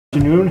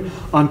Afternoon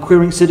on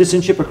queering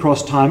citizenship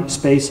across time,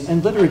 space,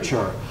 and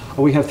literature.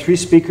 We have three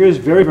speakers,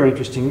 very, very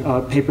interesting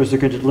papers they're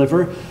going to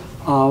deliver.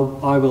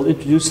 I will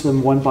introduce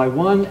them one by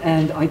one,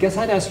 and I guess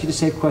I'd ask you to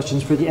save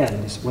questions for the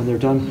end. When they're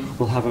done,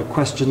 we'll have a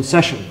question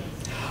session.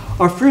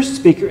 Our first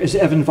speaker is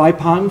Evan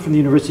Vipon from the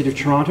University of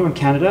Toronto in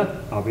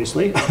Canada,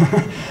 obviously.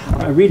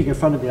 I'm reading in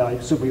front of me, I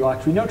assume you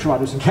actually know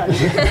Toronto's in Canada.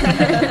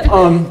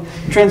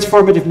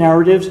 Transformative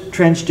narratives,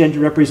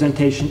 transgender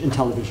representation in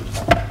television.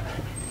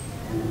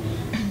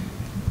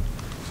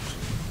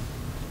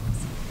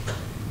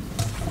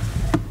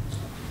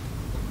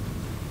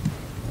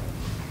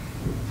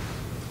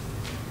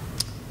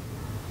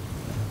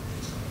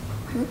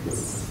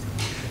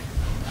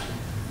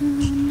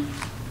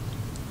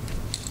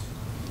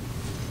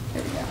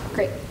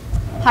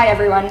 Hi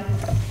everyone.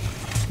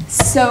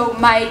 So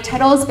my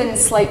title has been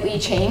slightly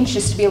changed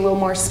just to be a little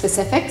more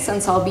specific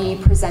since I'll be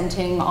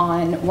presenting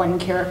on one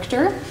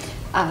character,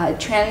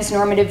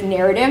 transnormative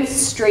narrative,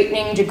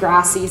 straightening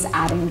Degrassi's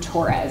Adam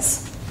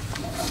Torres.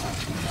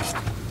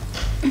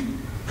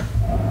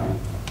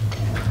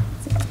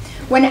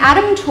 When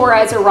Adam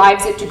Torres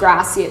arrives at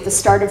Degrassi at the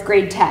start of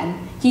grade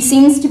 10, he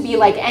seems to be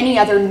like any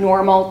other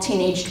normal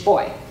teenaged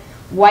boy,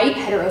 white,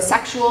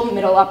 heterosexual,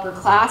 middle upper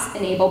class,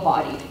 and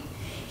able-bodied.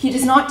 He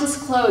does not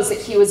disclose that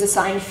he was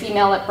assigned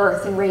female at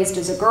birth and raised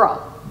as a girl.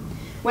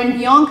 When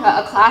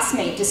Bianca, a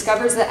classmate,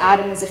 discovers that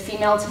Adam is a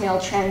female-to-male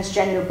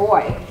transgender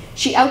boy,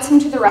 she outs him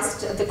to the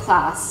rest of the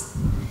class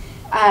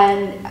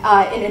and,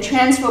 in a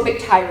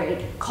transphobic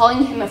tirade,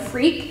 calling him a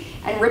freak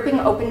and ripping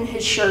open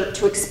his shirt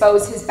to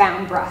expose his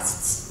bound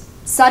breasts.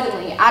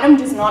 Suddenly, Adam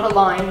does not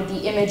align with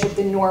the image of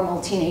the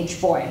normal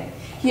teenage boy.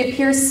 He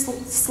appears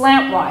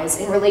slantwise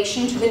in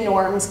relation to the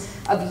norms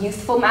of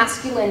youthful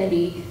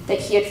masculinity that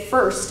he at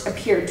first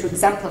appeared to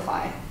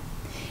exemplify.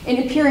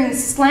 In appearing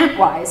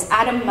slantwise,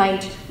 Adam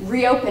might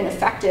reopen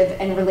effective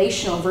and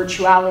relational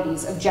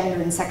virtualities of gender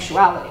and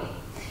sexuality.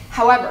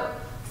 However,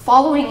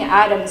 following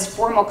Adam's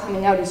formal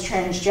coming out as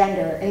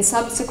transgender and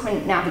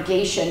subsequent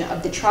navigation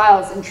of the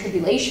trials and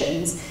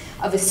tribulations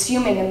of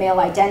assuming a male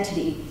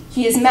identity,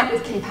 he is met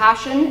with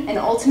compassion and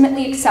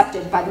ultimately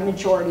accepted by the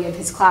majority of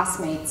his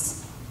classmates.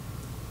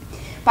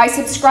 By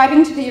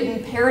subscribing to the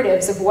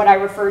imperatives of what I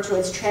refer to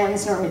as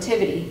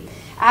transnormativity,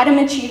 Adam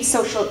achieves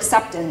social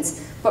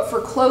acceptance, but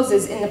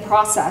forecloses in the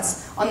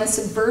process on the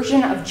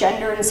subversion of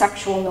gender and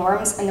sexual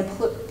norms and the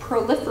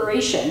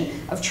proliferation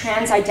of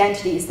trans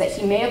identities that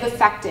he may have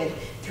affected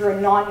through a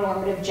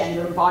non-normative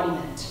gender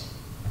embodiment.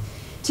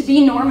 To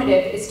be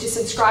normative is to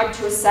subscribe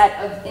to a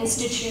set of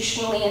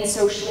institutionally and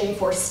socially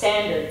enforced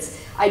standards,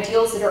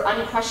 ideals that are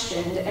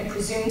unquestioned and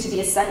presumed to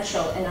be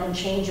essential and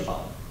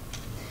unchangeable.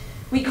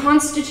 We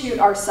constitute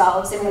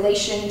ourselves in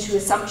relation to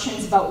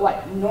assumptions about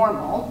what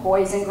normal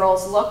boys and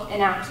girls look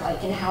and act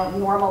like and how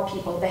normal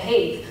people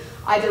behave,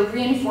 either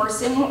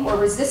reinforcing or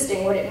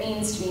resisting what it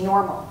means to be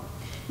normal.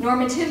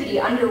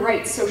 Normativity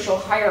underwrites social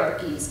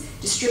hierarchies,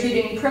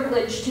 distributing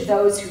privilege to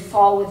those who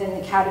fall within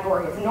the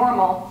category of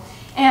normal,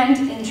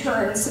 and in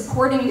turn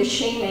supporting the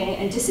shaming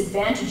and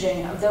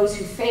disadvantaging of those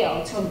who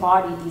fail to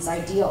embody these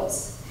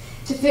ideals.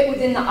 To fit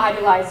within the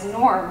idealized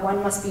norm,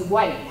 one must be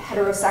white,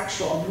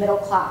 heterosexual, middle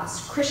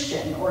class,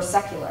 Christian, or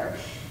secular,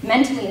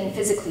 mentally and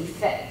physically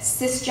fit,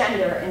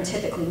 cisgender, and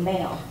typically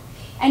male.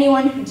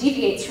 Anyone who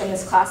deviates from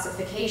this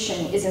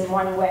classification is in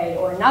one way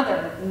or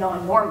another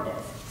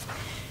non-normative.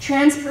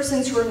 Trans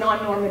persons who are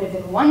non-normative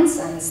in one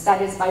sense,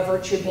 that is by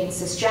virtue of being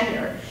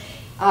cisgender,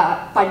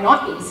 by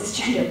not being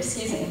cisgender,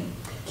 excuse me,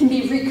 can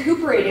be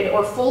recuperated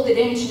or folded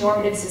into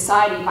normative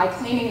society by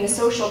claiming the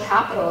social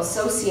capital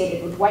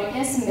associated with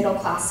whiteness,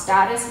 middle-class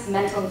status,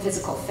 mental and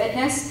physical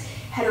fitness,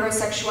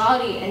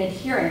 heterosexuality, and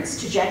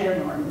adherence to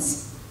gender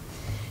norms.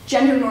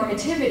 Gender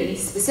normativity,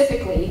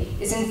 specifically,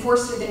 is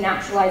enforced through the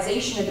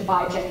naturalization of the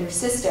bigender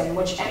system,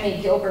 which M.A.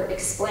 Gilbert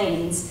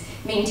explains,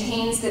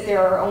 maintains that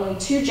there are only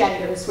two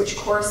genders which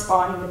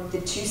correspond with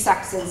the two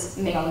sexes,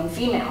 male and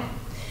female,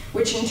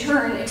 which in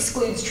turn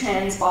excludes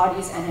trans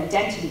bodies and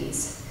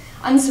identities.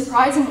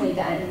 Unsurprisingly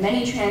then,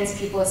 many trans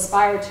people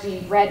aspire to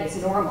be read as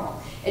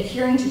normal,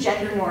 adhering to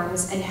gender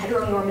norms and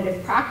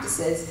heteronormative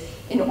practices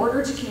in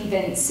order to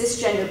convince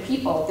cisgender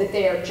people that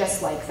they are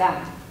just like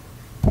them.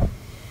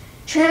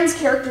 Trans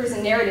characters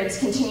and narratives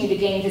continue to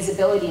gain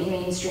visibility in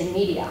mainstream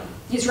media.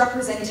 These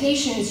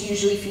representations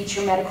usually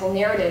feature medical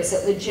narratives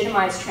that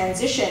legitimize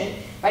transition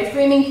by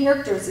framing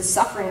characters as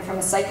suffering from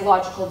a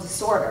psychological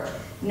disorder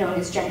known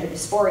as gender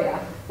dysphoria,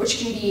 which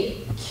can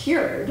be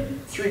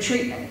cured through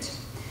treatment.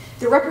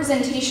 The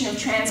representation of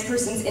trans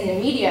persons in the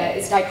media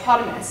is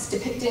dichotomous,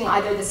 depicting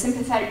either the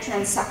sympathetic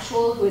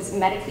transsexual who is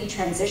medically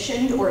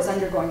transitioned or is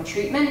undergoing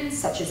treatment,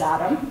 such as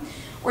Adam,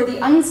 or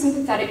the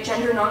unsympathetic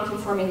gender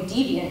nonconforming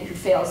deviant who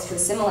fails to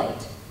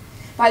assimilate.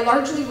 By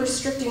largely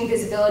restricting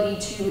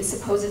visibility to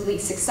supposedly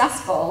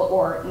successful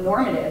or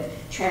normative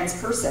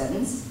trans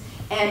persons,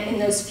 and in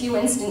those few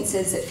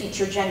instances that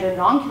feature gender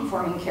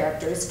nonconforming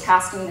characters,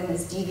 casting them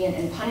as deviant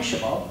and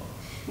punishable,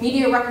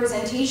 Media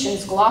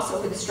representations gloss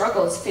over the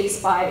struggles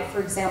faced by, for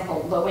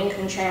example,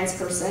 low-income trans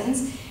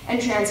persons and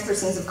trans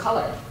persons of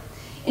color.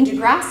 In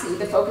Degrassi,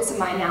 the focus of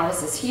my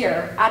analysis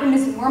here, Adam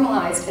is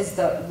normalized as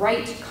the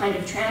right kind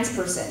of trans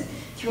person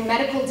through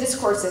medical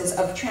discourses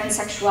of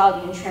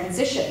transsexuality and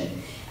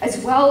transition, as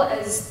well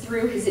as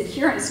through his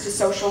adherence to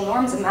social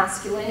norms of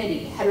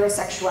masculinity,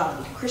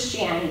 heterosexuality,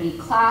 Christianity,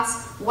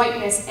 class,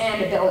 whiteness,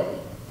 and ability.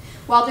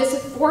 While this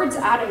affords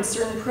Adam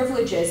certain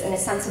privileges and a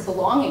sense of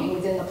belonging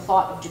within the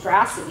plot of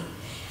Degrassi,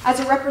 as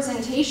a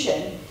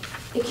representation,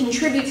 it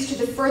contributes to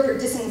the further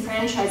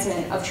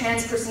disenfranchisement of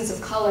trans persons of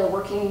color,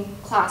 working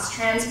class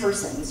trans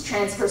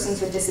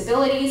persons with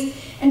disabilities,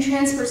 and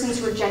trans persons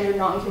who are gender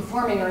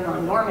non-conforming or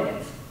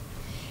non-normative.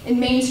 In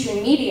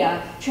mainstream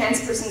media,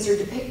 trans persons are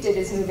depicted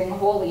as moving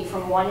wholly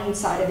from one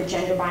side of the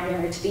gender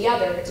binary to the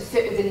other to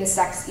fit within the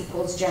sex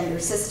equals gender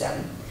system.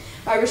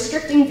 By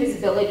restricting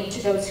visibility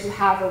to those who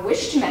have or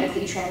wish to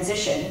medically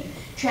transition,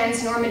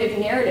 transnormative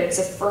narratives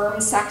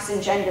affirm sex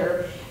and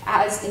gender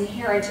as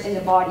inherent in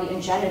the body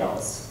and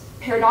genitals.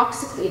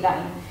 Paradoxically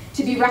then,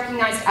 to be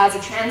recognized as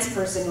a trans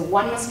person,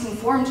 one must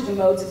conform to the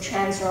modes of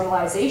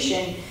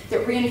transnormalization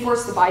that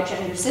reinforce the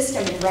bigender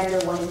system and render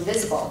one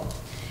invisible.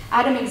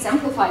 Adam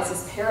exemplifies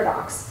this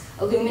paradox,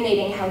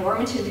 illuminating how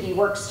normativity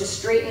works to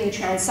straighten the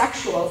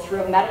transsexual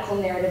through a medical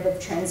narrative of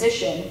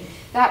transition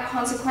that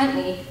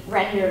consequently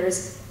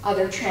renders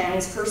other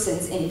trans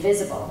persons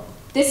invisible.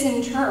 This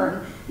in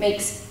turn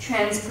makes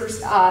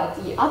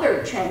the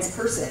other trans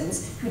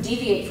persons who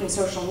deviate from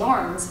social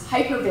norms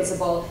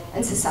hypervisible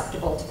and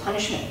susceptible to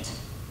punishment.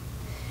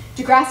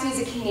 Degrassi is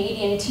a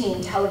Canadian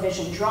teen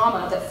television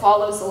drama that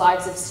follows the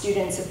lives of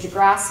students of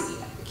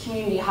Degrassi, a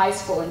community high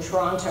school in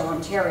Toronto,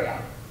 Ontario.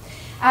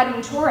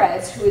 Adam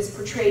Torres, who is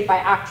portrayed by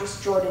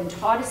actress Jordan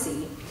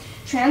Todesy,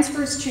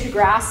 transfers to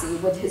Degrassi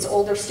with his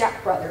older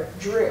stepbrother,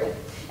 Drew.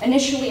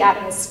 Initially,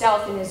 Adam is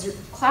stealth and his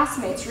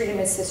classmates read him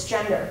as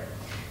cisgender.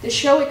 The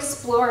show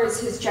explores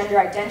his gender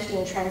identity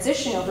and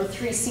transition over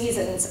 3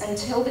 seasons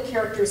until the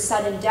character's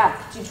sudden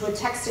death due to a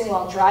texting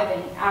while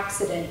driving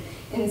accident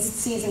in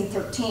season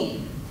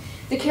 13.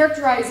 The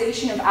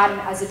characterization of Adam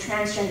as a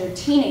transgender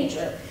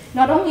teenager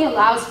not only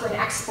allows for an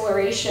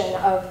exploration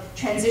of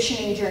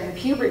transitioning during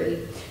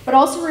puberty, but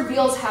also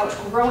reveals how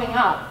growing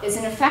up is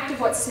an effect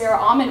of what Sarah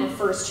Ahman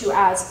refers to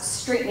as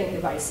straightening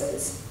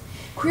devices.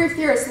 Queer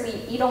theorist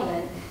Lee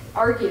Edelman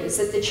argues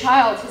that the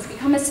child has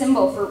become a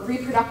symbol for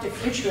reproductive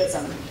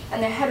futurism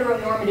and the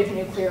heteronormative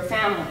nuclear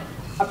family,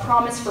 a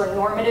promise for a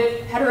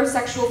normative,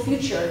 heterosexual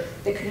future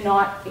that could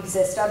not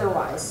exist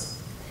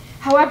otherwise.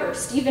 However,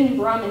 Stephen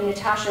Brum and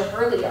Natasha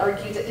Hurley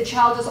argue that the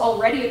child is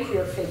already a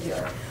queer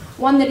figure,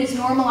 one that is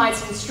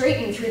normalized and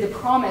straightened through the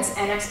promise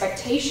and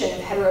expectation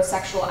of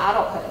heterosexual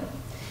adulthood.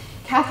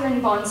 Catherine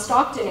Von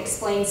Stockton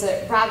explains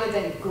that rather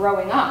than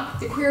growing up,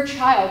 the queer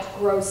child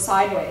grows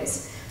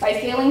sideways, by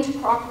failing to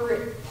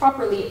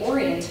properly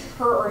orient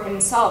her or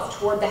himself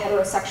toward the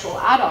heterosexual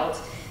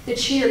adult that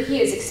she or he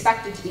is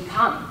expected to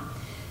become.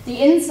 The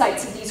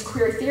insights of these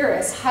queer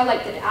theorists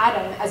highlight that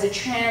Adam, as a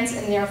trans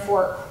and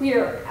therefore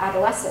queer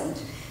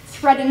adolescent,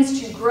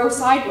 threatens to grow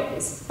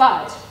sideways,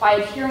 but by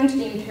adhering to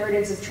the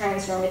imperatives of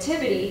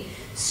transnormativity,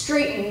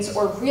 straightens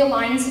or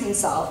realigns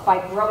himself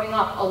by growing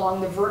up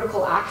along the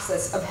vertical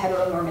axis of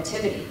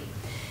heteronormativity.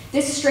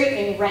 This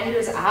straightening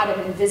renders Adam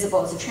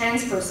invisible as a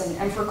trans person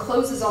and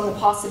forecloses on the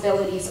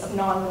possibilities of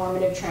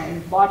non-normative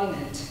trans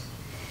embodiment.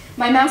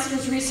 My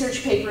master's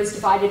research paper is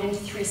divided into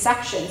 3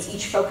 sections,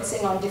 each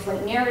focusing on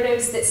different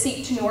narratives that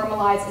seek to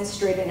normalize and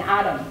straighten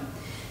Adam.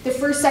 The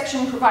first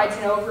section provides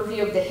an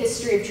overview of the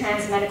history of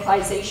trans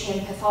medicalization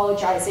and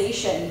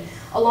pathologization,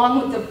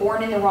 along with the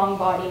born in the wrong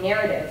body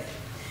narrative.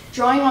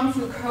 Drawing on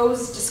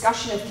Foucault's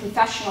discussion of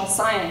confessional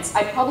science,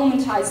 I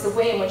problematize the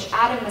way in which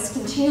Adam must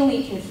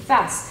continually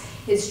confess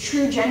his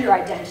true gender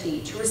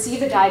identity to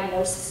receive a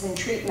diagnosis and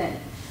treatment,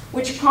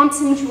 which prompts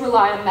him to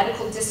rely on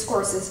medical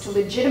discourses to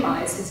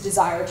legitimize his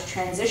desire to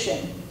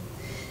transition.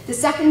 The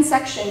second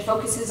section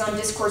focuses on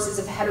discourses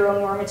of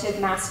heteronormative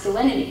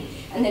masculinity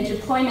and the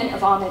deployment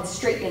of Ahmed's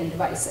straightening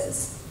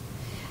devices.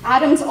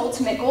 Adam's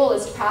ultimate goal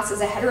is to pass as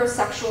a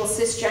heterosexual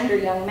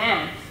cisgender young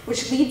man,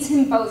 which leads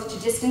him both to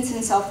distance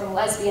himself from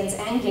lesbians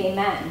and gay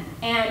men,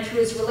 and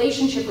through his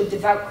relationship with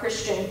devout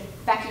Christian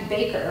Becky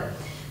Baker,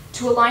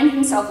 to align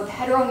himself with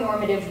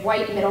heteronormative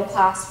white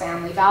middle-class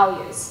family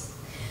values.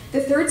 The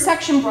third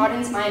section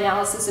broadens my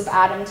analysis of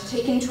Adam to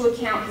take into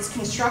account his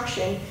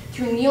construction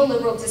through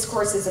neoliberal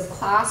discourses of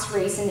class,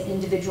 race, and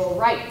individual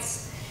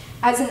rights.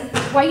 As a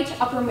white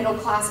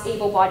upper-middle-class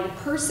able-bodied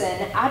person,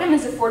 Adam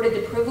is afforded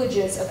the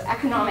privileges of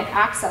economic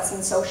access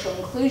and social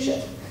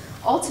inclusion.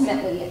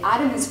 Ultimately,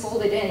 Adam is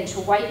folded into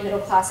white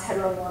middle-class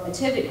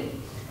heteronormativity,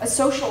 a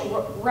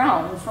social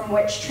realm from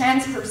which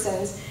trans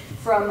persons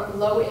from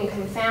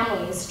low-income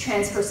families,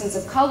 trans persons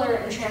of color,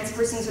 and trans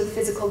persons with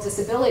physical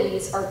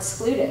disabilities are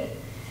excluded.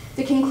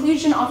 The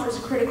conclusion offers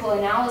a critical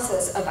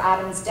analysis of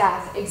Adam's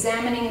death,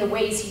 examining the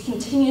ways he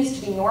continues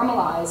to be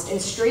normalized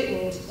and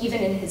straightened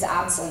even in his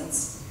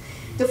absence.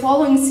 The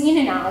following scene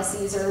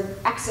analyses are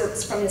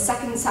excerpts from the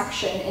second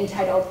section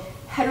entitled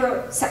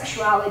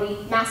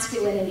Heterosexuality,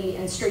 Masculinity,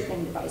 and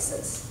Straightening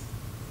Devices.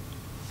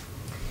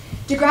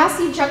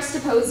 Degrassi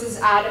juxtaposes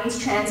Adam's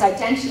trans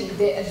identity with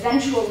the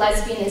eventual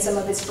lesbianism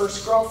of his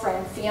first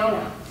girlfriend,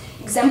 Fiona,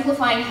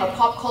 exemplifying how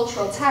pop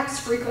cultural texts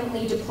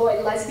frequently deploy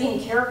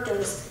lesbian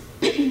characters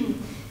to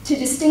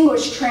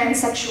distinguish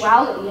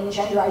transsexuality and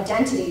gender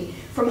identity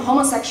from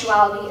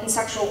homosexuality and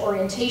sexual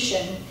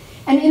orientation,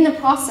 and in the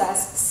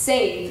process,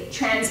 save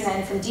trans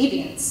men from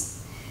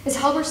deviance. As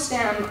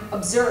Halberstam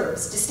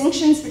observes,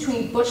 distinctions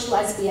between butch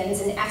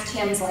lesbians and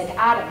FTMs like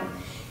Adam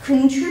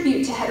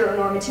contribute to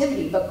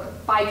heteronormativity, but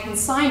by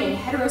consigning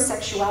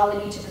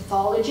heterosexuality to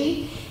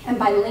pathology and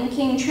by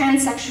linking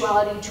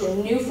transsexuality to a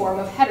new form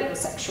of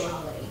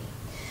heterosexuality.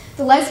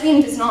 The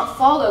lesbian does not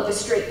follow the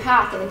straight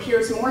path and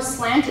appears more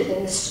slanted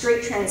than the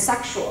straight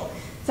transsexual,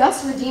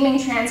 thus redeeming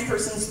trans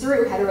persons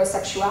through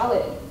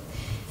heterosexuality.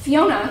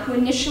 Fiona, who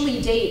initially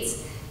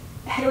dates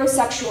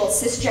heterosexual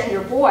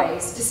cisgender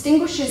boys,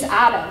 distinguishes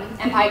Adam,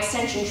 and by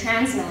extension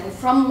trans men,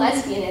 from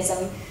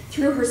lesbianism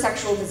through her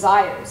sexual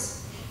desires.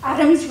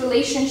 Adam's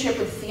relationship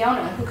with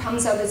Fiona, who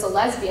comes out as a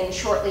lesbian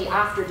shortly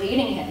after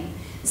dating him,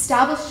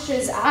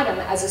 establishes Adam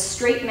as a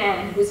straight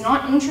man who is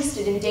not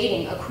interested in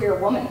dating a queer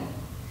woman.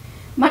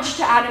 Much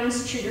to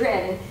Adam's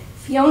chagrin,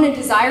 Fiona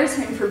desires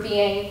him for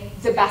being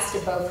the best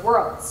of both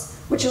worlds,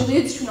 which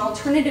alludes to an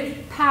alternative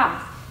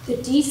path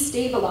that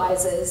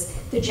destabilizes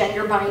the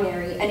gender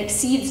binary and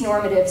exceeds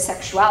normative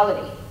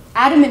sexuality.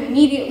 Adam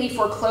immediately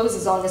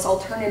forecloses on this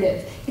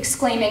alternative,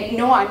 exclaiming,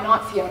 "No, I'm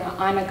not Fiona,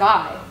 I'm a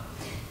guy,"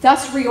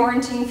 thus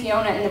reorienting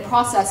Fiona in the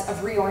process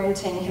of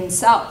reorienting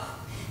himself.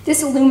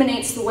 This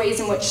illuminates the ways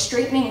in which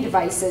straightening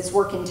devices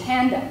work in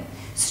tandem.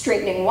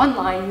 Straightening one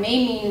line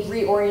may mean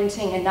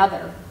reorienting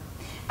another.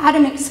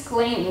 Adam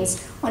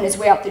exclaims on his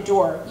way out the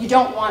door, "You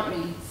don't want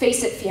me.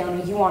 Face it,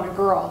 Fiona, you want a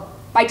girl."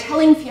 By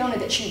telling Fiona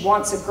that she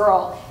wants a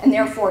girl and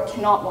therefore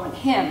cannot want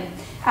him,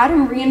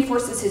 Adam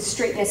reinforces his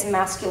straightness and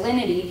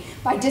masculinity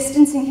by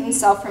distancing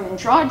himself from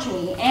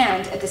androgyny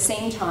and, at the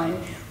same time,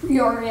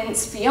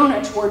 reorients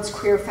Fiona towards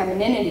queer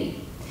femininity.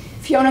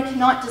 Fiona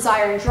cannot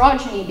desire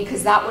androgyny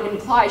because that would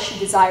imply she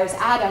desires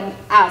Adam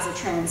as a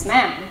trans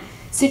man,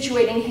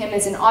 situating him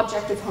as an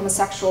object of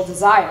homosexual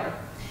desire.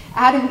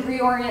 Adam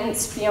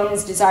reorients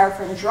Fiona's desire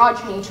for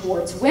androgyny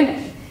towards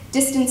women,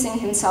 distancing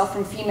himself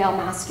from female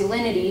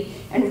masculinity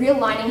and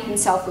realigning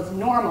himself with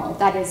normal,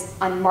 that is,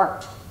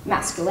 unmarked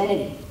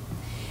masculinity.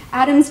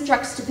 Adam's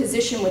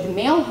juxtaposition with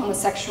male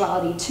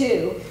homosexuality,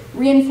 too,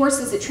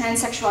 reinforces that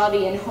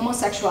transsexuality and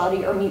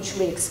homosexuality are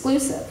mutually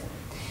exclusive.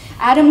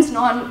 Adam's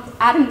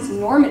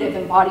normative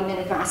embodiment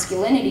of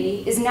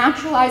masculinity is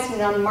naturalized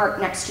and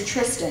unmarked next to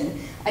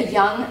Tristan, a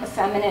young,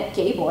 effeminate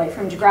gay boy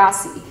from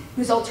Degrassi,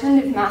 whose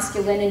alternative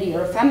masculinity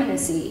or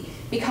effeminacy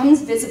becomes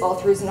visible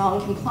through his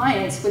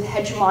non-compliance with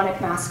hegemonic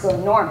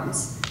masculine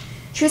norms.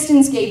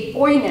 Tristan's gay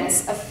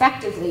boyness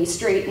effectively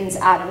straightens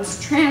Adam's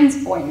trans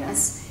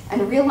boyness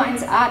and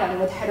realigns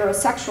Adam with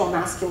heterosexual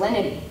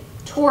masculinity.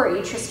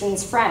 Tori,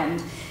 Tristan's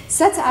friend,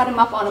 sets Adam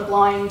up on a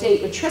blind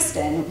date with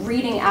Tristan,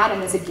 reading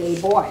Adam as a gay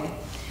boy.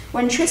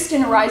 When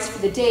Tristan arrives for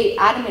the date,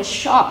 Adam is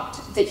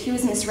shocked that he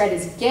was misread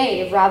as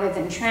gay rather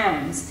than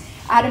trans.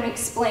 Adam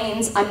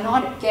explains, "I'm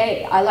not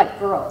gay, I like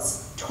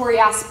girls." Tori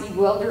asks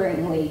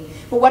bewilderingly,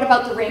 "But what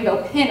about the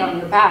rainbow pin on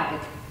your bag?"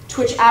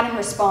 To which Adam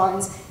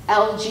responds,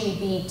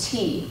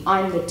 "LGBT,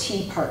 I'm the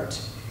T part."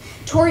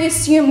 Tori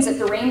assumes that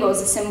the rainbow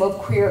is a symbol of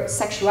queer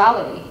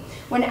sexuality.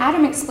 When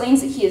Adam explains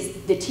that he is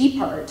the T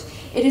part,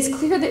 it is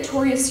clear that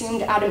Tori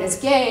assumed Adam is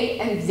gay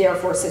and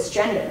therefore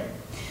cisgender.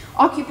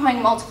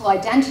 Occupying multiple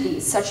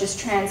identities, such as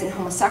trans and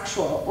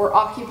homosexual, or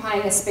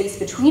occupying a space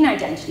between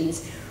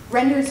identities,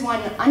 renders one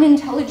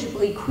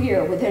unintelligibly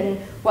queer within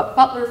what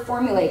Butler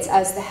formulates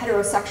as the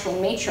heterosexual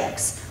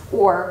matrix,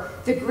 or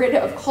the grid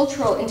of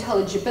cultural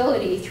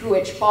intelligibility through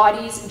which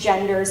bodies,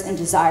 genders, and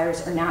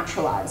desires are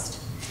naturalized.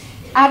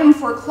 Adam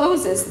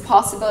forecloses the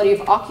possibility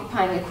of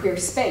occupying a queer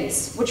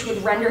space, which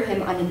would render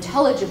him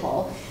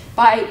unintelligible,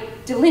 by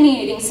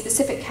delineating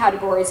specific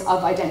categories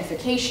of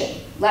identification: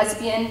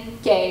 lesbian,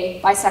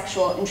 gay,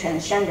 bisexual, and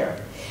transgender.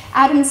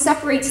 Adam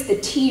separates the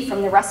T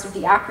from the rest of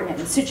the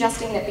acronym,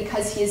 suggesting that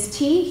because he is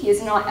T, he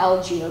is not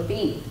L, G, or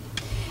B.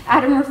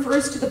 Adam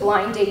refers to the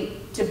blind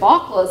date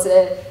debacle as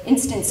an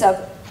instance of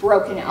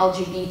broken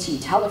LGBT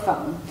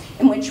telephone,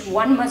 in which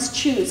one must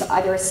choose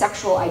either a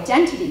sexual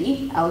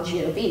identity, L,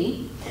 G, or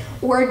B,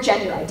 or a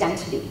gender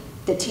identity,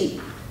 the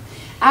T.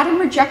 Adam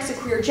rejects a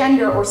queer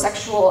gender or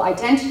sexual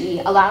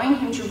identity, allowing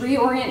him to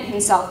reorient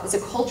himself as a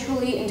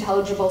culturally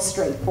intelligible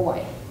straight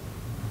boy.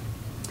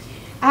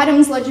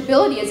 Adam's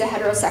legibility as a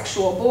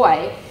heterosexual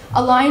boy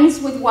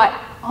aligns with what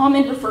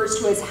Ahmed refers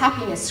to as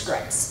happiness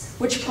scripts,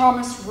 which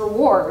promise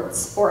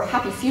rewards or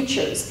happy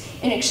futures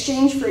in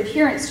exchange for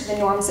adherence to the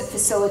norms that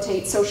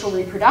facilitate social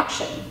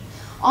reproduction.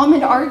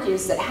 Ahmed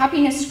argues that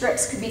happiness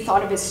scripts could be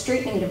thought of as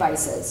straightening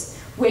devices,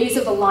 ways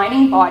of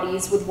aligning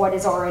bodies with what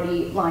is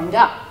already lined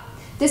up.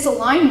 This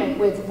alignment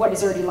with what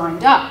is already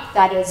lined up,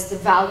 that is, the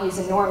values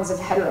and norms of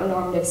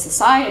heteronormative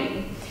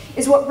society,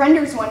 is what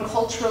renders one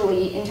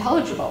culturally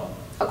intelligible.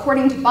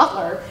 According to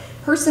Butler,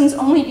 persons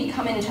only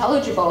become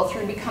intelligible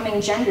through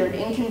becoming gendered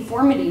in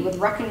conformity with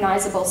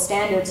recognizable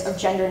standards of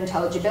gender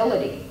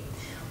intelligibility.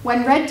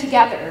 When read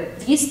together,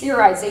 these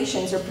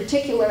theorizations are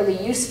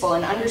particularly useful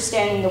in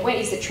understanding the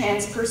ways that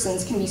trans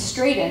persons can be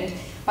straightened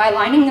by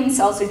aligning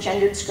themselves with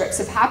gendered scripts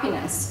of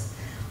happiness.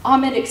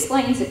 Ahmed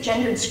explains that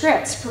gendered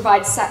scripts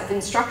provide a set of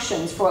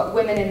instructions for what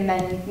women and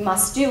men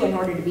must do in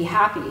order to be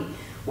happy,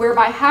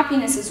 whereby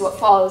happiness is what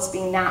follows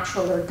being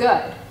natural or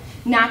good.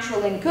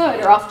 Natural and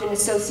good are often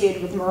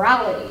associated with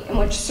morality, in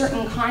which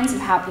certain kinds of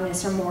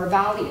happiness are more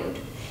valued.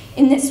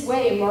 In this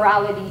way,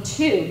 morality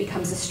too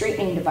becomes a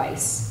straightening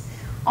device.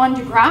 On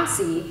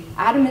Degrassi,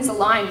 Adam is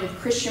aligned with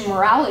Christian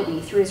morality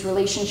through his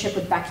relationship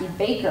with Becky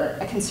Baker,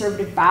 a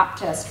conservative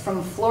Baptist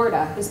from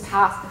Florida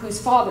whose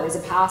father is a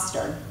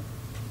pastor.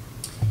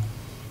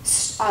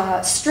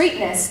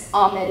 Straightness,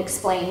 Ahmed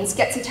explains,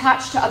 gets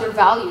attached to other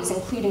values,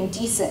 including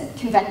decent,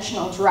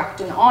 conventional, direct,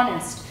 and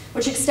honest,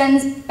 which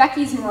extends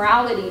Becky's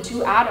morality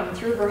to Adam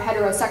through her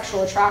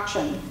heterosexual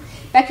attraction.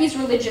 Becky's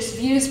religious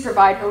views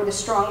provide her with a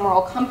strong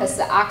moral compass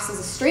that acts as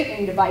a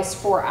straightening device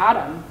for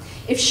Adam.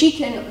 If she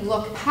can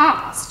look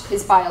past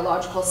his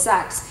biological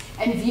sex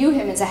and view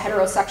him as a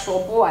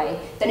heterosexual boy,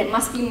 then it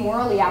must be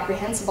morally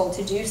apprehensible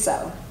to do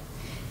so.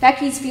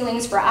 Becky's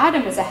feelings for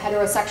Adam as a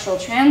heterosexual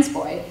trans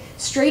boy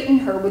straighten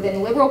her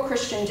within liberal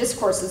Christian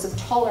discourses of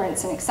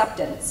tolerance and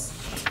acceptance.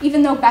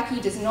 Even though Becky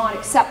does not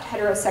accept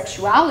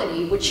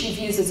heterosexuality, which she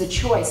views as a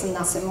choice and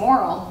thus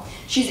immoral,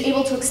 she's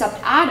able to accept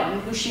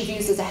Adam, who she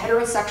views as a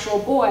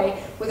heterosexual boy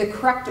with a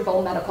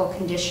correctable medical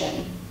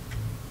condition.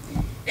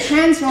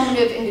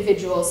 Transnormative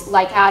individuals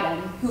like Adam,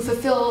 who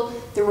fulfill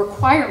the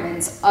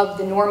requirements of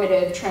the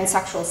normative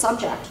transsexual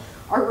subject,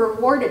 are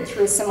rewarded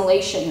through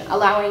assimilation,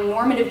 allowing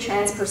normative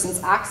trans persons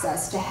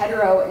access to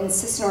hetero and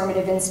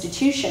cisnormative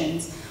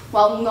institutions,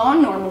 while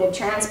non-normative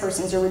trans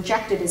persons are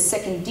rejected as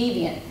sick and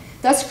deviant,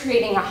 thus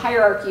creating a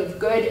hierarchy of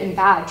good and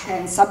bad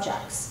trans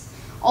subjects.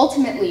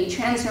 Ultimately,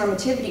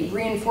 transnormativity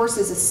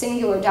reinforces a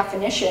singular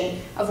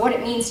definition of what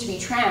it means to be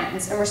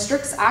trans and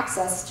restricts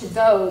access to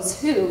those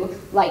who,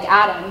 like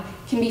Adam,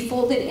 can be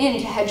folded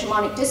into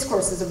hegemonic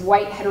discourses of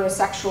white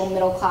heterosexual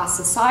middle-class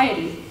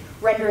society,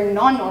 rendering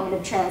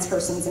non-normative trans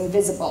persons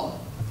invisible.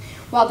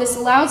 While this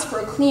allows for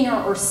a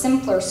cleaner or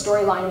simpler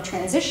storyline of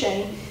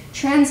transition,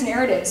 trans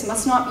narratives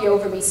must not be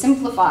overly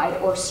simplified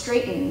or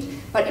straightened,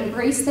 but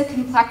embrace the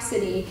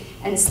complexity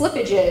and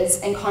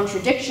slippages and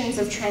contradictions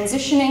of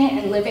transitioning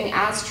and living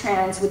as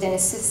trans within a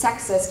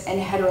sexist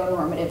and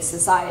heteronormative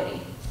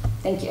society.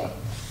 Thank you.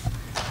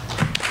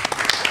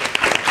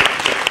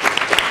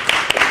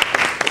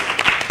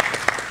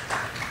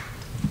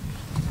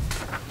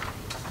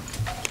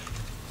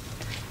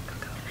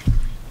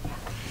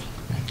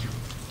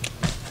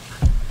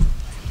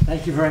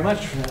 Thank you very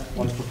much for that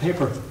wonderful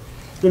paper.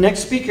 The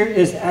next speaker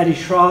is Addie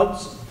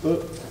Schroeds.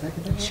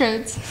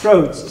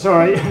 Schroeds,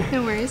 sorry.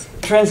 No worries.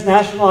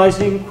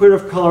 Transnationalizing Queer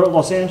of Color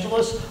Los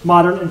Angeles,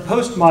 Modern and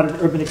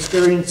Postmodern Urban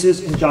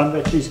Experiences in John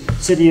Ritchie's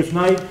City of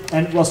Night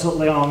and Russell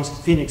Leong's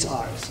Phoenix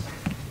Eyes.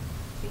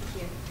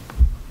 Thank you.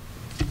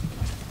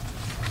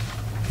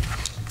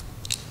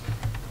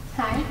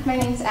 Hi, my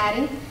name's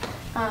Addie.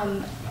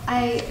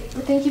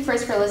 Thank you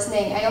first for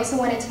listening. I also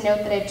wanted to note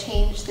that I've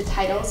changed the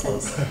title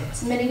since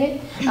submitting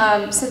it.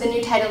 So the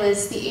new title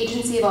is The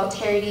Agency of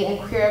Alterity and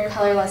Queer of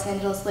Color Los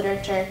Angeles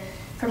Literature,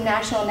 from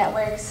National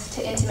Networks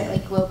to Intimately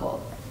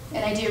Global.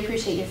 And I do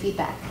appreciate your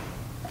feedback.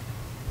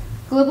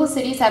 Global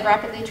cities have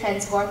rapidly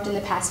transformed in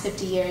the past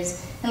 50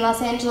 years, and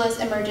Los Angeles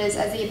emerges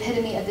as the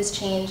epitome of this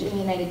change in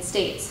the United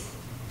States.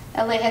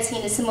 LA has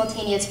seen a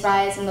simultaneous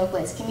rise in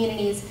localized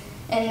communities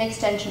and an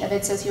extension of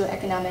its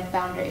socioeconomic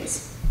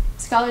boundaries.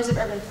 Scholars of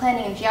urban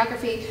planning and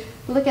geography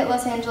look at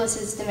Los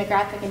Angeles'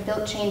 demographic and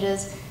built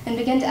changes and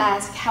begin to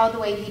ask how the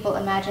way people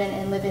imagine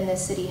and live in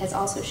this city has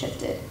also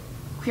shifted.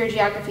 Queer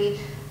geography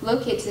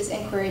locates this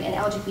inquiry in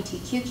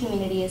LGBTQ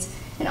communities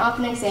and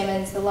often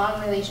examines the long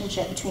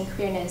relationship between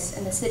queerness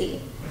and the city.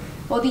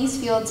 While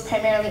these fields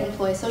primarily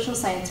employ social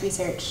science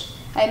research,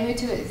 I moved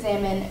to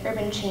examine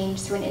urban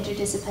change through an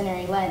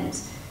interdisciplinary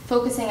lens,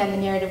 focusing on the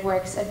narrative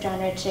works of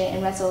John Ritchie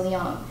and Russell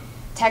Leong,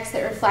 texts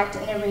that reflect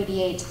and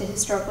irradiate the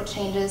historical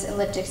changes and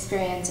lived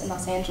experience in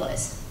Los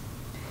Angeles.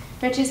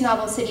 Ritchie's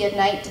novel City of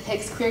Night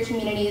depicts queer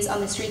communities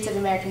on the streets of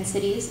American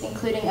cities,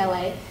 including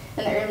LA,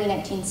 in the early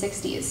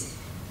 1960s.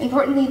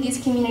 Importantly,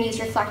 these communities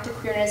reflect a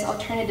queerness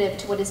alternative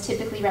to what is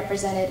typically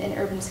represented in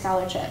urban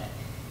scholarship.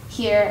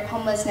 Here,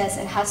 homelessness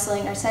and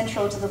hustling are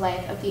central to the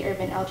life of the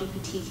urban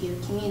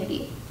LGBTQ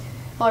community.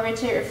 While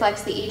Ritchie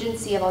reflects the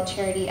agency of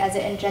alterity as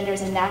it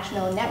engenders a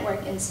national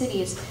network in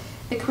cities,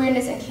 the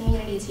queerness and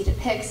communities he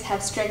depicts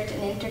have strict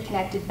and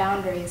interconnected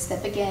boundaries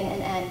that begin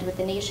and end with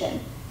the nation.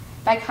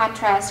 By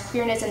contrast,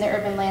 queerness in the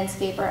urban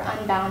landscape are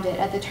unbounded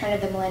at the turn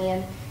of the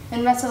millennium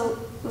in Russell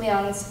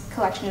Leong's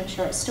collection of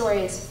short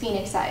stories,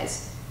 Phoenix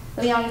Eyes.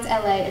 Leong's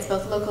LA is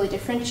both locally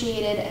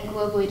differentiated and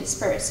globally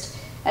dispersed,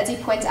 as he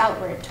points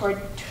outward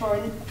toward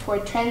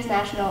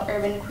transnational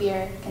urban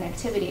queer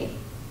connectivity.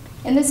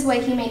 In this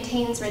way, he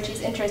maintains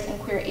Ritchie's interest in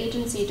queer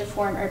agency to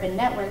form urban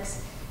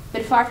networks,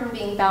 But far from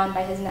being bound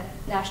by his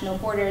national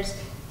borders,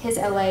 his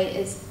LA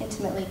is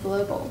intimately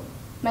global.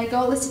 My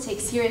goal is to take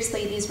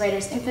seriously these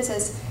writers'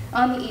 emphasis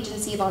on the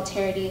agency of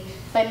alterity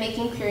by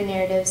making queer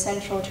narrative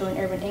central to an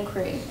urban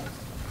inquiry.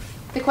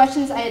 The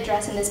questions I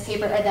address in this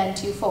paper are then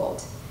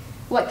twofold.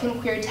 What can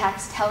queer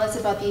texts tell us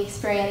about the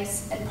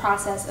experience and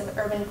process of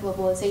urban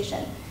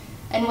globalization?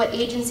 And what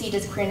agency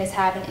does queerness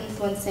have in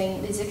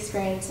influencing these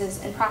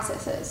experiences and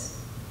processes?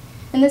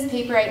 In this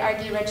paper, I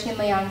argue Ritchie and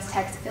Leong's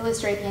texts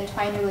illustrate the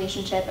entwined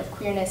relationship of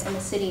queerness and the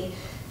city,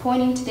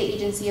 pointing to the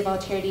agency of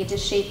alterity to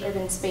shape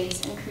urban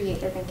space and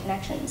create urban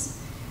connections.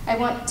 I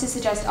want to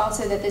suggest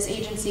also that this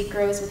agency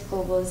grows with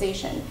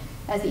globalization,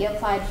 as the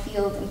applied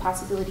field and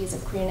possibilities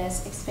of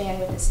queerness expand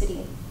with the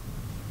city.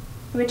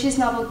 Ritchie's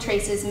novel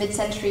traces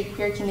mid-century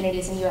queer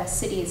communities in US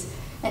cities,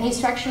 and he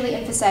structurally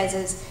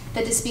emphasizes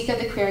that to speak of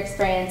the queer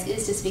experience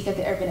is to speak of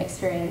the urban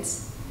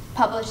experience.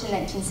 Published in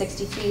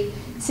 1963,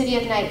 City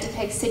of Night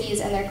depicts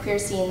cities and their queer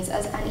scenes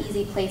as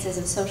uneasy places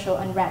of social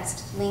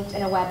unrest, linked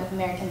in a web of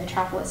American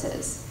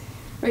metropolises.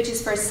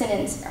 Ritchie's first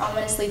sentence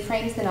ominously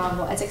frames the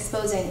novel as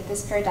exposing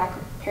this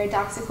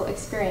paradoxical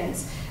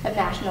experience of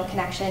national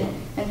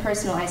connection and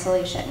personal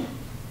isolation.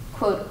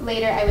 Quote,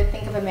 later I would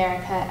think of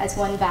America as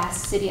one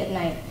vast city at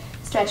night,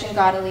 stretching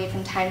gaudily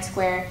from Times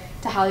Square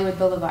to Hollywood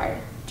Boulevard,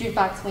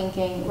 jukebox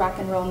winking, rock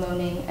and roll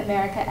moaning,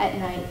 America at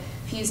night,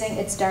 fusing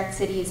its dark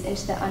cities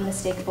into the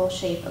unmistakable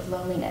shape of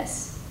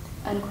loneliness,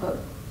 unquote.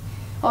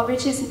 While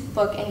Ritchie's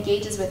book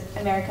engages with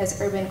America's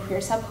urban queer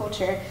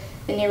subculture,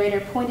 the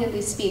narrator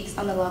pointedly speaks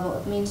on the level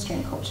of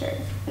mainstream culture.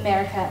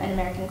 America and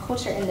American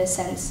culture in this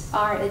sense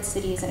are its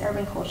cities and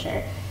urban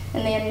culture,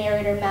 and the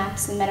narrator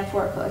maps the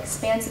metaphorical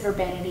expanse of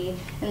urbanity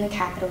in the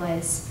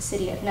capitalized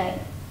city of night.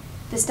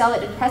 The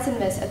stolid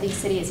impressiveness of these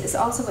cities is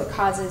also what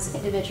causes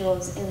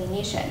individuals'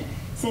 alienation,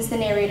 since the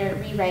narrator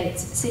rewrites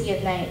City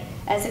of Night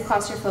as the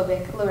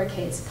claustrophobic,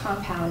 lowercase,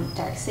 compound,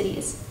 dark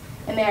cities.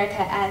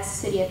 America as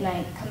City of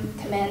Night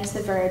commands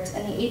the verbs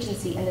and the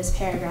agency in this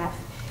paragraph.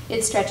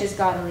 It stretches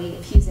gaudily,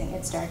 fusing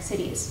its dark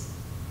cities.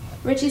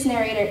 Ritchie's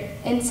narrator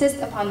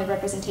insists upon the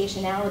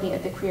representationality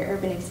of the queer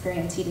urban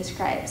experience he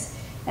describes,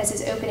 as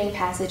his opening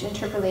passage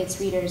interpolates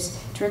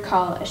readers to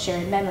recall a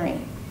shared memory.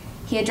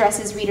 He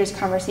addresses readers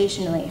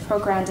conversationally,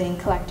 foregrounding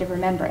collective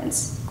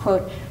remembrance.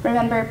 Quote,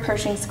 remember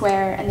Pershing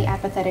Square and the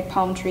apathetic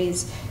palm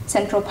trees,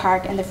 Central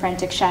Park and the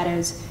frantic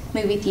shadows,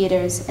 movie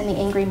theaters and the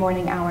angry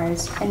morning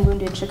hours, and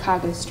wounded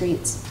Chicago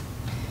streets.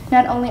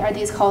 Not only are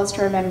these calls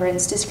to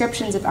remembrance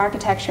descriptions of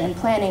architecture and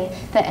planning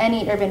that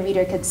any urban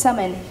reader could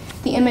summon,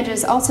 the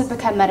images also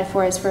become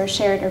metaphors for a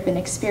shared urban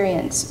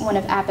experience, one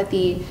of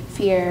apathy,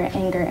 fear,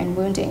 anger, and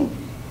wounding.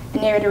 The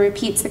narrator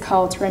repeats the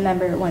call to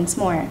remember once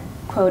more.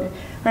 Quote,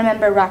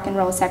 remember rock and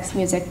roll sex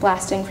music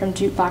blasting from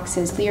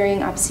jukeboxes,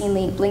 leering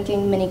obscenely,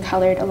 blinking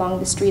many-colored along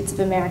the streets of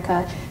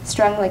America,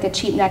 strung like a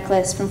cheap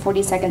necklace from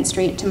 42nd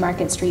Street to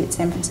Market Street,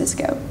 San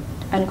Francisco,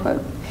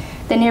 unquote.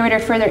 The narrator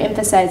further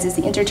emphasizes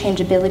the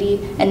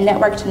interchangeability and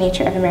networked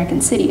nature of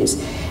American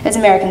cities, as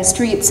American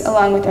streets,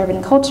 along with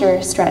urban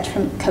culture, stretch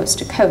from coast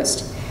to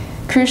coast.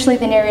 Crucially,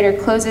 the narrator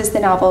closes the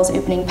novel's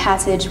opening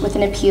passage with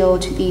an appeal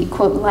to the,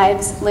 quote,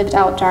 lives lived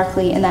out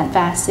darkly in that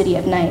vast city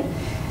of night,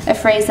 a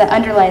phrase that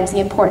underlines the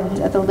importance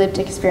of the lived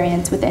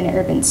experience within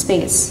urban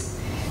space.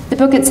 The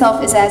book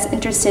itself is as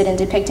interested in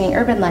depicting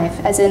urban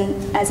life as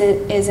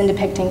it is in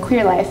depicting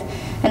queer life,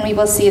 and we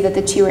will see that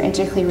the two are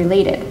intricately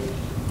related.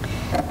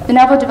 The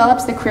novel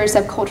develops the queer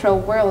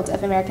subcultural world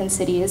of American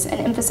cities and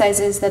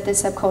emphasizes that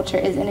this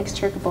subculture is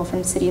inextricable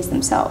from cities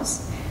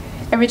themselves.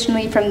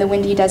 Originally from the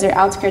windy desert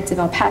outskirts of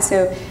El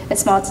Paso, a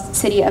small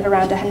city of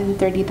around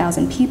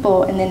 130,000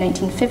 people in the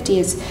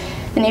 1950s,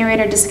 the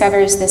narrator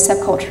discovers this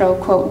subcultural,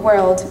 quote,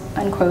 world,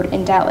 unquote,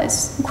 in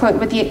Dallas, quote,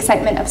 with the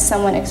excitement of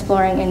someone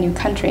exploring a new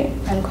country,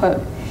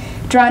 unquote.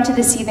 Drawn to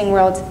the seething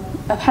world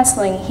of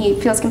hustling, he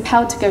feels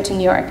compelled to go to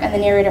New York, and the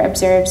narrator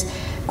observes,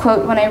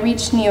 quote, when I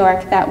reached New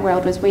York, that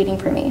world was waiting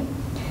for me.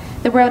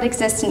 The world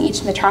exists in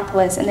each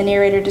metropolis, and the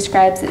narrator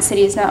describes that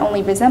cities not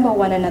only resemble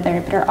one another,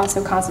 but are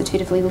also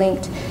constitutively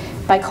linked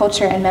by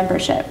culture and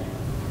membership.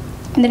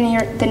 And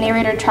the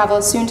narrator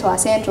travels soon to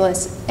Los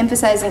Angeles,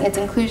 emphasizing its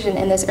inclusion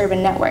in this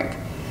urban network.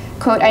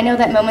 Quote, I know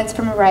that moments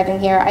from arriving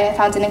here, I have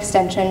found an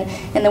extension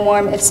in the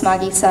warm, if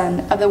smoggy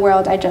sun of the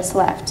world I just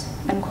left,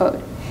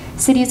 unquote.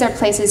 Cities are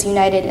places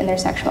united in their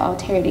sexual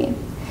alterity.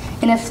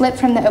 In a flip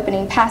from the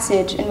opening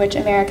passage, in which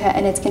America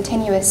and its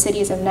continuous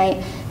cities of night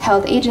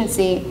held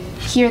agency,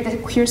 here the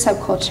queer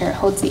subculture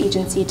holds the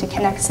agency to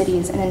connect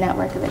cities in a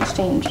network of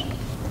exchange.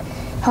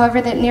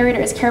 However, the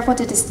narrator is careful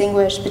to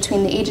distinguish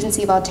between the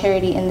agency of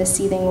alterity in the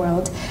seething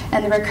world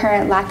and the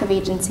recurrent lack of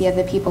agency of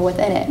the people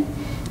within it.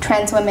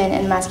 Trans women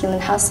and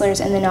masculine hustlers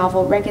in the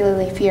novel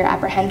regularly fear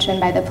apprehension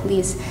by the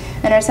police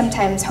and are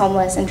sometimes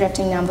homeless and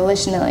drifting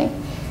non-volitionally.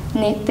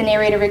 The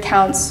narrator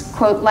recounts,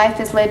 quote, life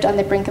is lived on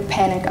the brink of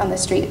panic on the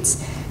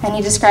streets, and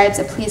he describes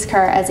a police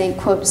car as a,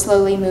 quote,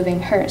 slowly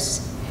moving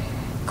hearse.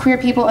 Queer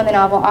people in the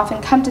novel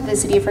often come to the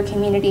city for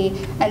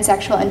community and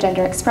sexual and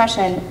gender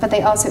expression, but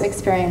they also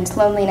experience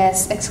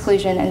loneliness,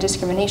 exclusion, and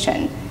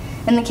discrimination.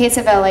 In the case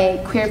of LA,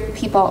 queer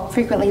people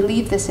frequently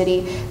leave the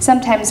city,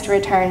 sometimes to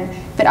return,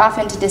 but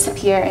often to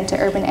disappear into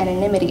urban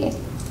anonymity.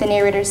 The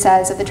narrator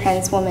says of the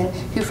trans woman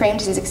who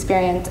framed his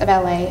experience of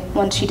LA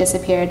once she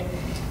disappeared,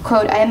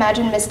 quote, "I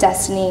imagine Miss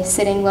Destiny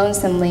sitting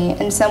lonesomely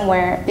in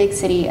somewhere, big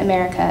city,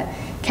 America,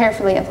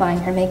 carefully applying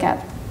her makeup."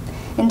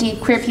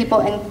 Indeed, queer people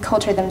and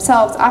culture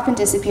themselves often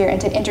disappear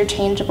into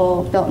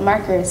interchangeable built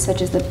markers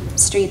such as the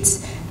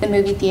streets, the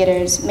movie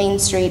theaters, Main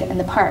Street, and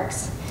the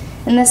parks.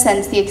 In this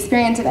sense, the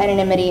experience of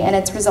anonymity and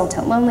its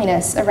resultant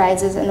loneliness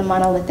arises in the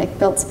monolithic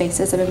built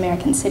spaces of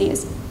American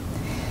cities.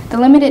 The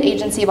limited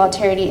agency of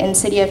alterity in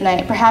City of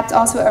Night perhaps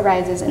also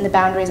arises in the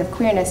boundaries of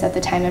queerness at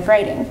the time of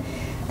writing.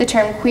 The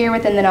term queer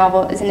within the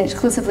novel is an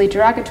exclusively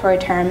derogatory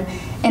term,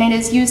 and it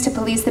is used to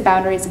police the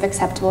boundaries of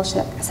acceptable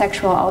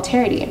sexual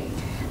alterity.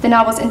 The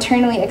novel's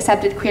internally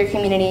accepted queer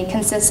community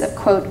consists of,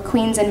 quote,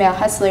 queens and male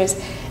hustlers,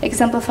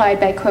 exemplified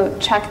by, quote,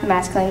 Chuck the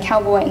masculine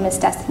cowboy and Miss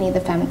Destiny the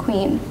femme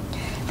queen.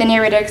 The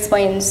narrator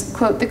explains,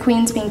 quote, the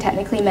queens being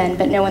technically men,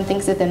 but no one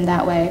thinks of them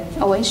that way,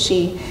 always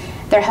she,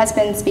 their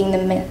husbands being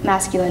the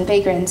masculine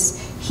vagrants.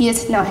 He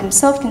is not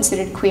himself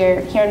considered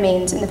queer, he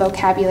remains in the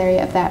vocabulary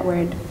of that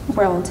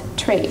world,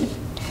 trade.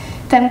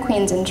 Femme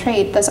queens in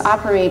trade thus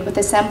operate with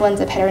a semblance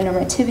of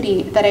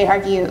heteronormativity that I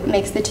argue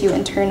makes the two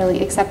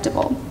internally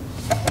acceptable.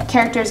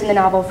 Characters in the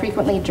novel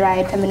frequently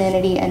drive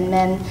femininity and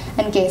men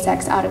and gay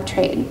sex out of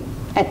trade.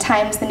 At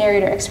times, the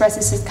narrator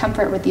expresses his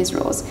comfort with these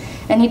rules,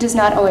 and he does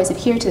not always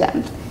adhere to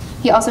them.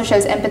 He also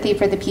shows empathy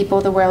for the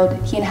people the world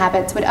he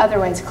inhabits would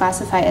otherwise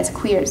classify as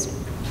queers.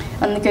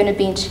 On Laguna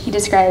Beach, he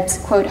describes,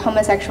 quote,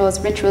 homosexuals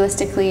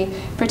ritualistically,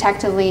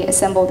 protectively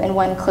assembled in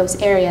one close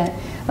area,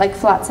 like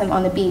flotsam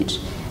on the beach,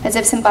 as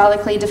if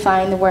symbolically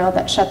defying the world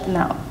that shut them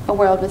out, a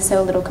world with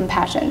so little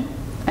compassion,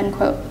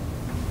 unquote.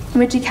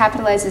 Ritchie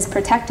capitalizes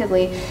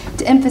protectively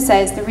to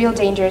emphasize the real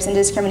dangers and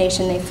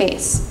discrimination they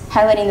face,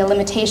 highlighting the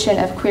limitation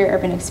of queer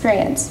urban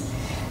experience.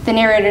 The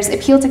narrator's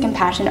appeal to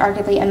compassion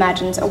arguably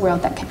imagines a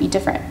world that could be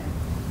different.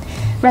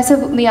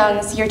 Russell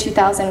Leong's year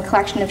 2000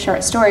 collection of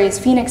short stories,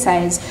 Phoenix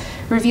Eyes,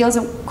 reveals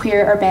a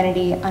queer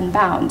urbanity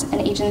unbound,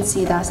 and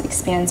agency thus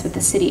expands with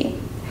the city.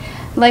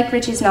 Like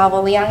Ritchie's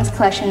novel, Leong's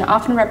collection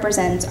often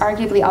represents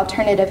arguably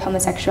alternative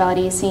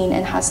homosexuality seen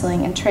in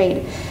hustling and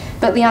trade,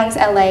 but Leong's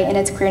LA and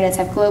its queerness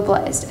have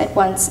globalized, at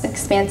once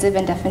expansive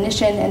in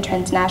definition and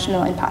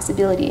transnational in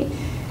possibility.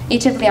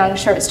 Each of Leong's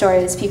short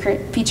stories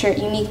feature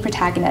unique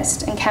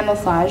protagonists, and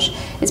Camouflage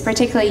is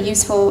particularly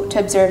useful to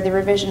observe the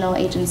revisional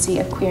agency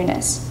of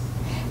queerness.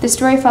 The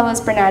story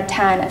follows Bernard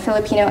Tan, a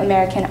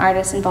Filipino-American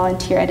artist and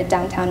volunteer at a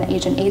downtown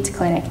Asian AIDS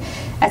clinic,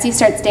 as he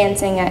starts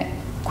dancing at,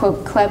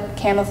 quote, Club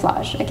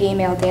Camouflage, a gay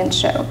male dance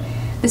show.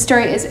 The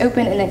story is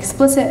open and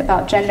explicit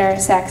about gender,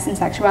 sex, and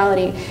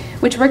sexuality,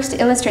 which works to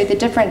illustrate the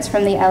difference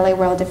from the LA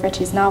world of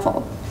Ritchie's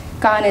novel.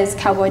 Gone is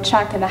Cowboy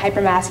Chuck and the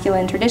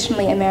hypermasculine,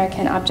 traditionally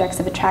American objects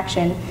of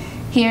attraction.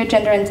 Here,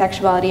 gender and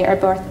sexuality are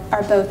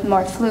both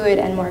more fluid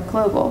and more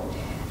global.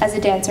 As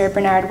a dancer,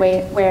 Bernard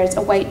wears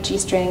a white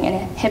G-string and a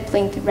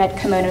hip-length red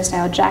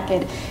kimono-style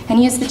jacket,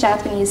 and uses the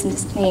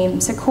Japanese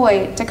name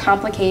Sequoia to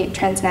complicate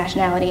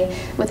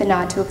transnationality with a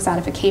nod to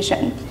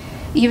exotification.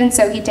 Even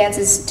so, he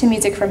dances to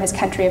music from his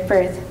country of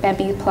birth,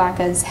 Bambi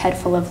Plaka's Head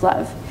Full of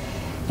Love.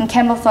 In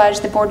Camouflage,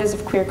 the borders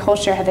of queer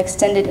culture have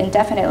extended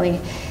indefinitely,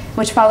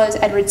 which follows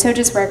Edward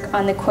Soja's work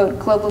on the, quote,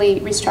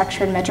 globally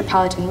restructured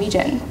metropolitan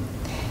region.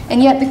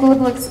 And yet,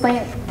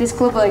 this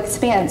global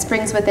expanse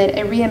brings with it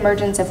a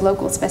reemergence of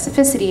local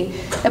specificity,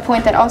 a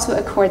point that also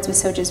accords with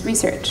Soja's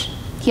research.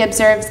 He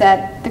observes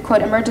that the,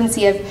 quote, emergence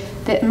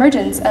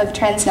of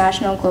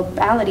transnational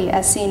globality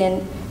has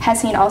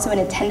seen also an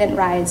attendant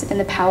rise in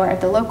the power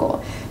of the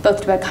local,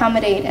 both to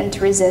accommodate and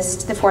to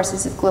resist the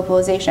forces of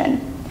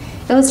globalization.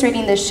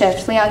 Illustrating this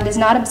shift, Leong does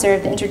not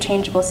observe the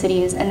interchangeable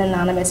cities and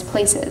anonymous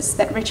places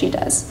that Ritchie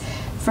does.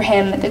 For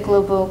him, the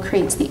global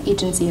creates the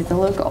agency of the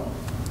local.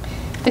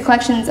 The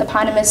collection's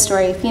eponymous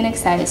story,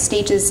 Phoenix Eyes,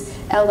 stages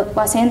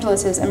Los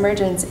Angeles'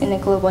 emergence in a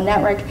global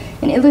network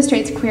and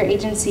illustrates queer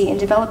agency in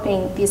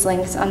developing these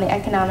links on the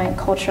economic,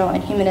 cultural,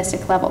 and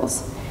humanistic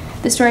levels.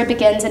 The story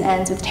begins and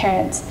ends with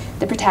Terrence,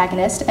 the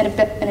protagonist, in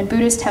a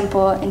Buddhist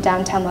temple in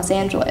downtown Los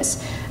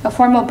Angeles, a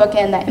formal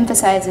bookend that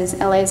emphasizes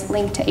LA's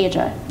link to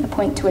Asia, a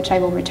point to which I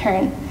will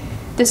return.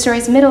 The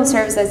story's middle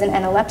serves as an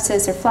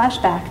analepsis or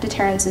flashback to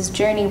Terrence's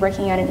journey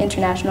working on an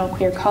international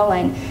queer call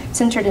line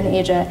centered in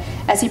Asia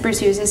as he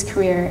pursues his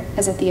career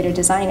as a theater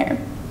designer.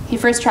 He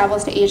first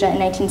travels to Asia in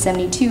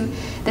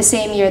 1972, the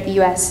same year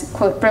the US,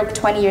 quote, broke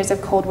 20 years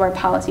of Cold War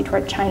policy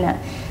toward China,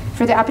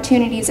 for the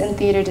opportunities in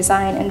theater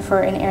design and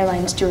for an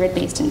airline steward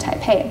based in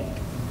Taipei.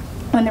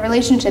 When the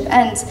relationship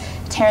ends,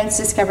 Terrence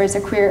discovers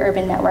a queer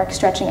urban network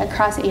stretching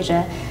across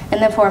Asia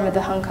in the form of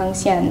the Hong Kong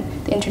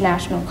Xian, the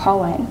international call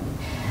line.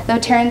 Though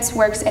Terrence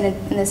works in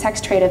the sex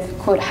trade of,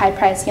 quote,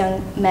 high-priced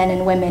young men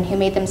and women who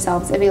made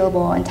themselves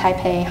available in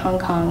Taipei, Hong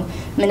Kong,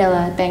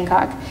 Manila,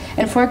 Bangkok,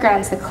 and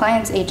foregrounds the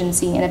client's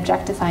agency in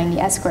objectifying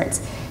the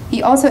escorts,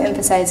 he also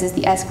emphasizes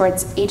the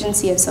escorts'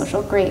 agency of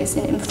social grace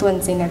in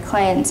influencing their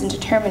clients and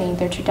determining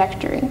their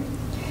trajectory.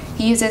 He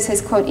He uses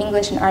his, quote,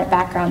 English and art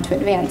background to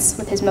advance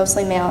with his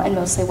mostly male and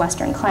mostly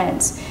Western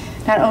clients,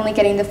 not only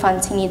getting the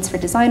funds he needs for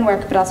design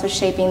work, but also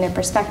shaping their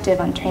perspective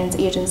on trans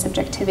Asian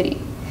subjectivity.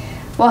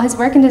 While his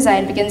work in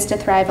design begins to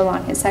thrive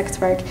along his sex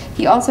work,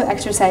 he also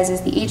exercises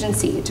the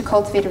agency to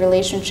cultivate a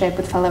relationship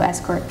with fellow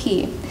escort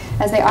P,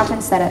 as they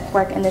often set up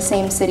work in the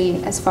same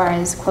city as far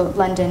as, quote,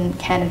 London,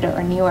 Canada,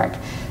 or New York,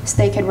 so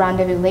they could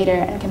rendezvous later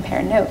and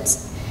compare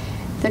notes.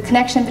 The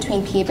connection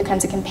between P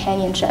becomes a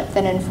companionship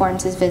that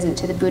informs his visit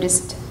to the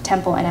Buddhist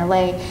temple in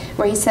LA,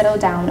 where he settled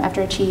down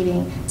after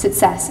achieving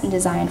success in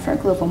design for a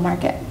global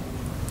market.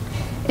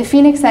 If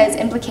Phoenix Eyes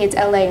implicates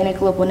LA in a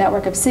global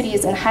network of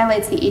cities and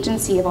highlights the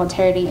agency of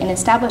alterity in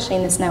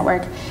establishing this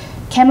network,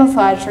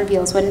 Camouflage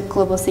reveals what a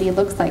global city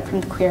looks like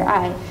from the queer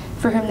eye,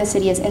 for whom the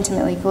city is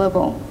intimately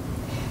global.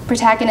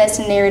 Protagonist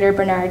and narrator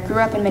Bernard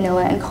grew up in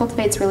Manila and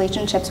cultivates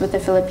relationships with the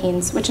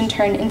Philippines, which in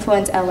turn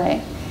influence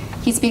LA.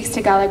 He speaks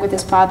Tagalog with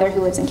his father,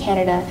 who lives in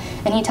Canada,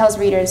 and he tells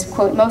readers,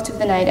 quote, most of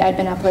the night I'd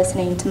been up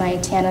listening to my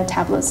Tiana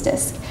Tablos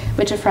disc,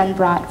 which a friend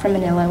brought from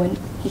Manila when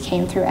he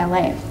came through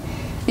LA.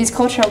 These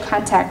cultural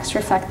contexts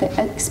reflect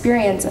the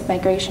experience of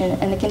migration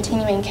and the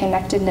continuing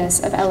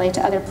connectedness of LA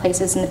to other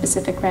places in the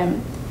Pacific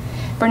Rim.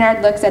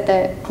 Bernard looks at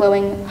the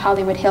glowing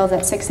Hollywood Hills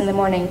at 6 in the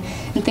morning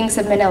and thinks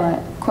of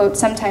Manila, quote,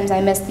 sometimes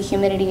I miss the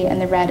humidity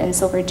and the red and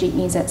silver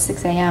jeepneys at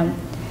 6 a.m.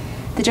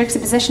 The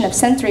juxtaposition of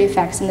sensory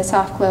effects in the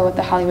soft glow of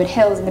the Hollywood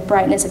Hills and the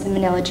brightness of the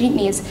Manila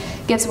jeepneys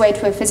gives way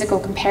to a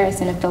physical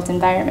comparison of built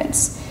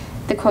environments.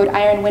 The, quote,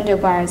 iron window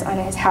bars on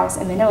his house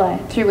in Manila,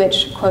 through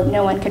which, quote,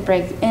 no one could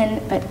break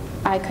in, but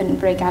I couldn't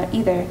break out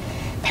either,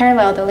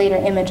 parallel the later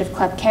image of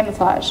Club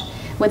Camouflage,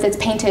 with its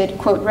painted,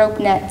 quote, rope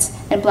nets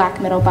and black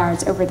metal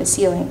bars over the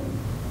ceiling.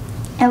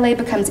 LA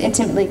becomes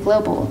intimately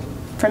global,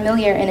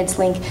 familiar in its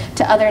link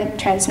to other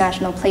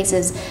transnational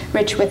places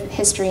rich with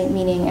history,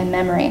 meaning, and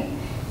memory.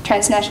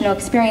 Transnational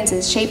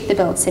experiences shape the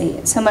built city,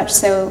 so much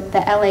so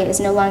that LA is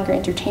no longer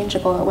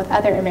interchangeable with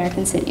other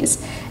American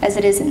cities, as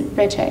it is in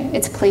Reche.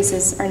 Its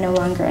places are no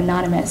longer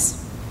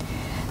anonymous.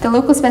 The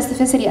local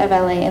specificity of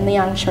LA in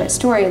Leong's short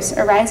stories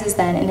arises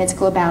then in its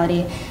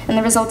globality and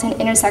the resultant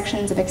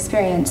intersections of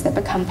experience that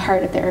become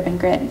part of the urban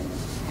grid.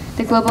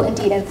 The global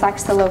indeed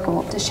inflects the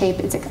local to shape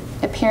its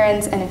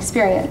appearance and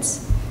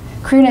experience.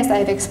 Queerness I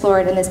have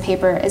explored in this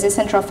paper is a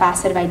central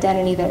facet of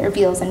identity that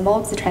reveals and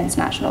molds the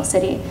transnational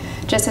city,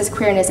 just as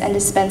queerness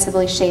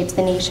indispensably shapes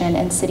the nation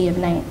and city of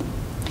night.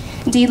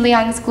 Indeed,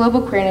 Leong's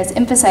global queerness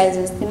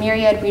emphasizes the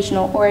myriad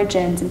regional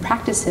origins and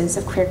practices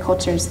of queer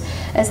cultures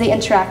as they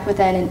interact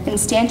within and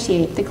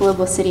instantiate the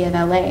global city of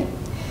LA.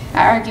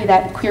 I argue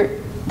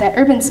that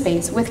urban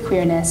space with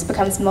queerness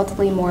becomes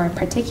multiply more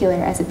particular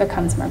as it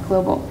becomes more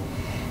global.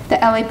 The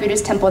LA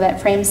Buddhist temple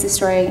that frames the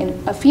story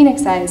of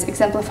Phoenix Eyes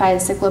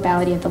exemplifies the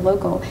globality of the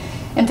local,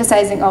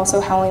 emphasizing also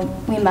how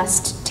we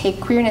must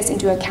take queerness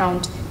into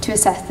account to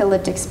assess the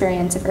lived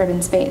experience of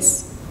urban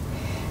space.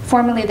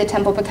 Formally, the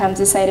temple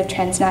becomes a site of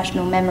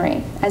transnational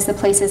memory, as the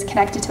places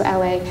connected to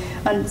LA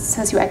on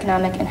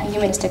socioeconomic and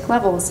humanistic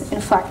levels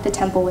inflect the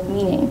temple with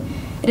meaning.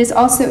 It is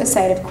also a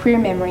site of queer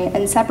memory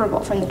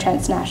inseparable from the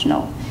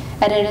transnational,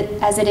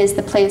 as it is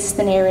the place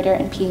the narrator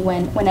and P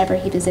went whenever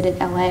he visited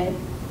LA.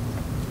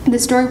 The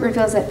story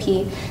reveals that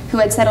P, who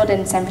had settled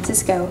in San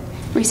Francisco,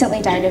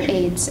 recently died of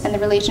AIDS, and the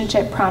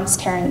relationship prompts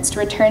Terrence to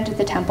return to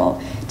the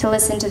temple to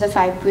listen to the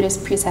 5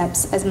 Buddhist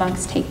precepts as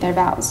monks take their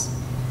vows.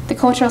 The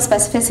cultural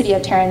specificity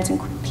of Terrence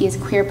and P's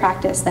queer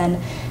practice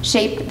then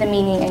shaped the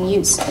meaning and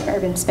use of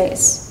urban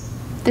space.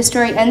 The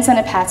story ends on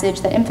a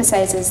passage that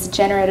emphasizes the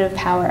generative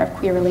power of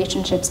queer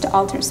relationships to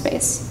alter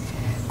space.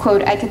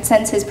 Quote, I could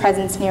sense his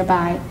presence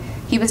nearby.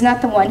 He was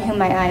not the one whom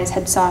my eyes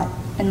had sought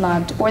and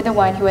loved, or the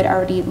one who had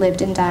already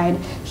lived and died.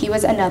 He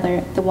was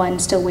another, the one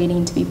still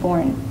waiting to be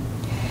born.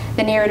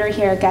 The narrator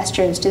here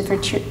gestures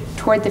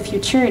toward the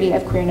futurity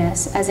of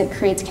queerness as it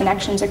creates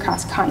connections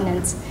across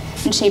continents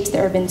and shapes the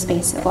urban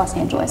space of Los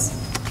Angeles.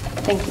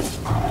 Thank you.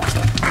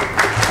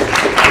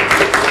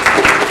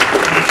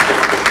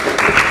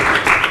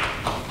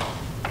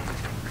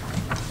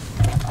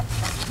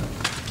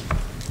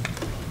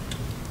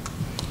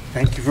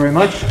 Thank you very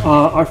much.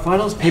 Our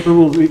finals paper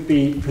will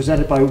be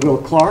presented by Will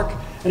Clark,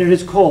 and it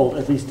is called,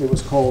 at least it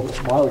was called a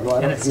while ago,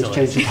 I don't think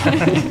it's changed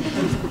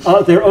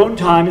it. Their Own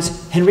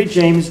Times, Henry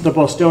James, the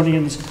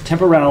Bostonians,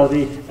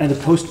 Temporality, and the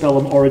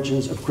Postbellum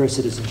Origins of Queer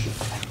Citizenship.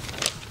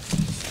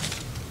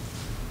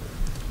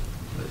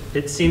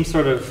 It seems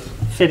sort of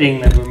fitting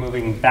that we're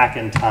moving back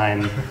in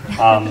time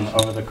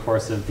over the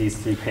course of these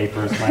 3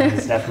 papers. Mine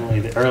is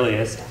definitely the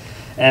earliest.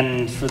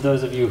 And for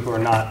those of you who are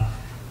not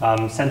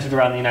centered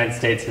around the United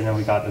States, I know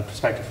we got the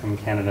perspective from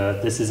Canada.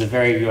 This is a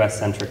very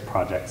US-centric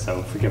project,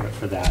 so forgive it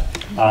for that.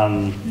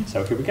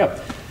 So here we go.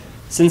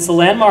 Since the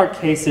landmark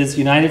cases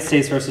United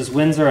States versus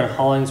Windsor and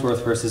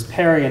Hollingsworth versus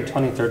Perry in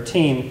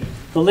 2013,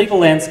 the legal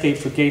landscape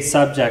for gay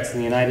subjects in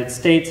the United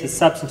States has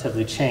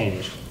substantively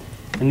changed.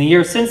 In the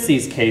years since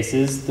these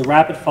cases, the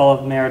rapid fall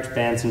of marriage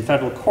bans in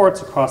federal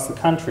courts across the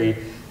country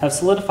have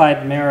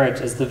solidified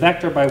marriage as the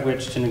vector by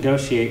which to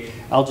negotiate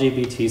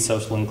LGBT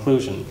social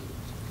inclusion.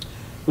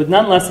 With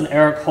none less than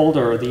Eric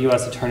Holder, the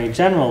US Attorney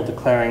General,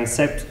 declaring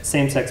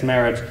same-sex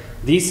marriage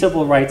the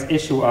civil rights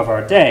issue of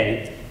our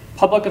day,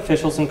 public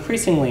officials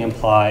increasingly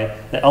imply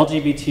that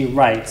LGBT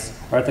rights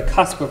are at the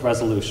cusp of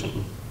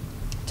resolution.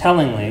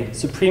 Tellingly,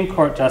 Supreme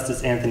Court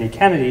Justice Anthony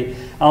Kennedy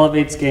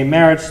elevates gay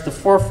marriage to the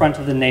forefront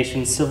of the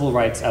nation's civil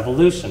rights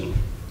evolution.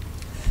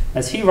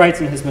 As he writes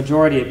in his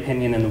majority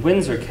opinion in the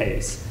Windsor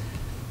case,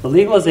 the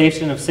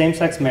legalization of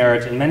same-sex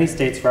marriage in many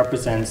states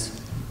represents,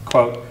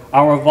 quote,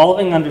 our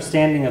evolving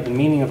understanding of the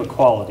meaning of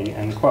equality,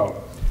 end quote.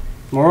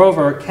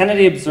 Moreover,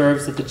 Kennedy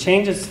observes that the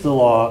changes to the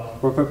law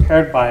were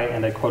prepared by,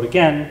 and I quote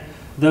again,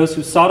 those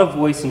who sought a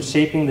voice in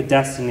shaping the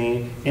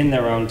destiny in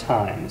their own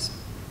times,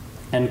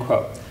 end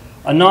quote.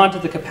 A nod to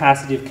the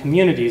capacity of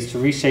communities to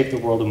reshape the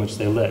world in which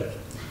they live.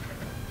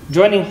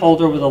 Joining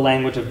Holder with a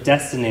language of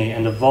destiny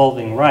and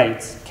evolving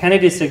rights,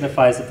 Kennedy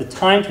signifies that the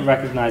time to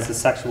recognize the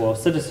sexual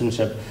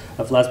citizenship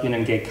of lesbian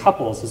and gay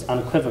couples has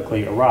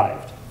unequivocally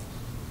arrived.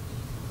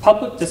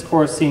 Public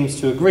discourse seems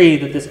to agree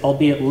that this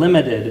albeit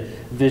limited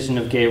vision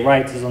of gay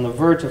rights is on the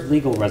verge of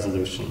legal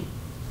resolution.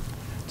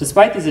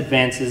 Despite these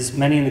advances,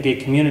 many in the gay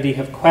community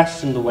have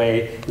questioned the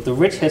way that the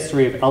rich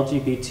history of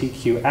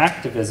LGBTQ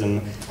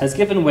activism has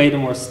given way to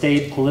more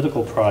staid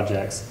political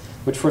projects,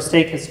 which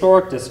forsake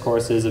historic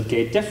discourses of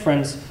gay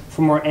difference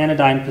for more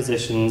anodyne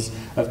positions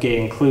of gay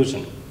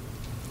inclusion.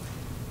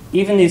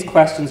 Even these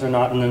questions are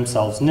not in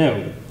themselves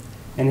new.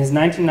 In his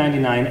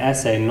 1999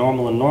 essay,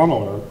 Normal and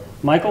Normaler,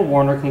 Michael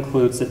Warner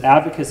concludes that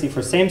advocacy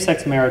for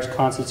same-sex marriage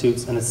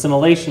constitutes an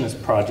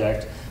assimilationist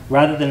project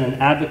rather than an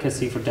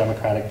advocacy for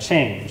democratic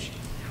change.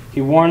 He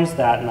warns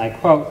that, and I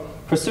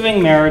quote,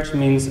 pursuing marriage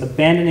means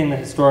abandoning the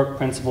historic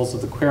principles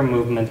of the queer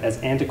movement as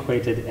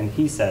antiquated and,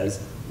 he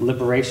says,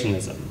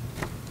 liberationism.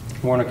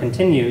 Warner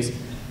continues,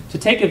 to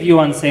take a view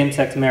on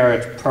same-sex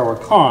marriage, pro or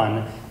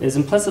con, is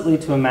implicitly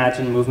to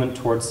imagine movement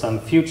towards some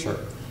future.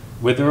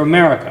 Whither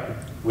America?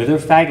 Whither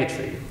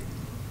faggotry?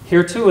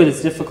 Here too it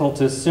is difficult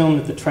to assume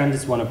that the trend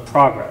is one of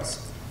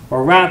progress,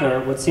 or rather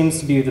what seems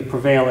to be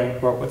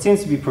prevailing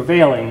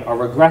are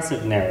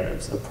regressive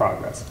narratives of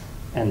progress,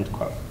 end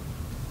quote.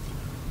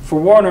 For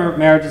Warner,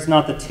 marriage is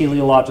not the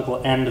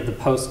teleological end of the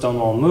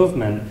post-Stonewall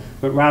movement,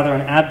 but rather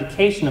an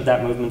abdication of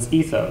that movement's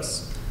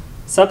ethos.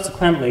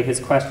 Subsequently, his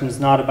question is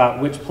not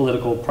about which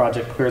political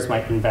project queers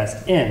might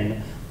invest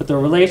in, but the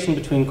relation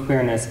between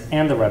queerness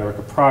and the rhetoric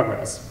of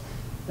progress.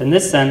 In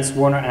this sense,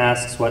 Warner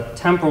asks what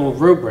temporal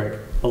rubric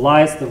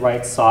belies the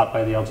rights sought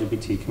by the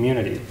LGBT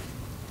community.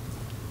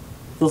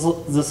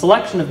 The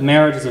selection of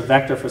marriage as a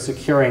vector for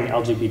securing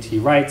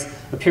LGBT rights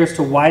appears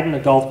to widen the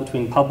gulf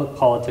between public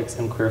politics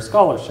and queer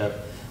scholarship,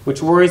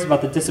 which worries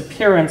about the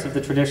disappearance of the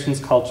tradition's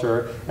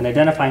culture and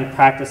identifying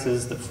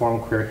practices that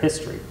form queer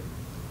history.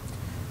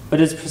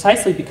 But it is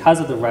precisely because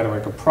of the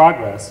rhetoric of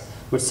progress,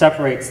 which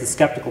separates the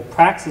skeptical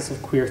praxis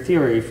of queer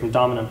theory from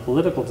dominant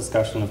political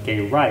discussion of gay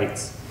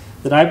rights,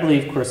 that I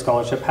believe queer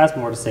scholarship has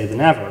more to say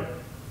than ever.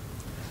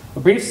 A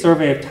brief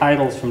survey of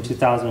titles from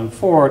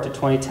 2004 to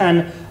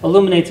 2010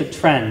 illuminates a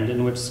trend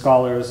in which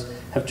scholars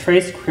have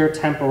traced queer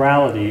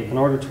temporality in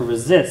order to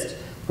resist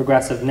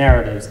progressive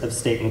narratives of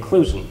state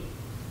inclusion.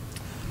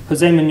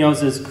 Jose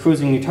Munoz's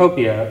Cruising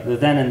Utopia, The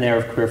Then and There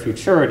of Queer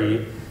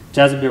Futurity,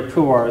 Jazabir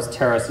Puar's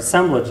Terrorist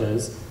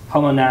Assemblages,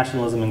 Homo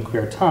Nationalism in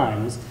Queer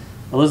Times,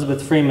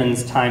 Elizabeth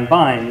Freeman's Time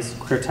Binds,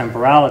 Queer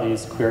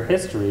Temporalities, Queer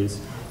Histories,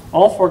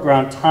 all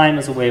foreground time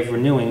as a way of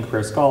renewing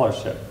queer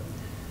scholarship.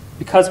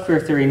 Because queer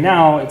theory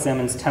now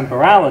examines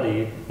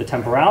temporality, the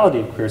temporality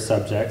of queer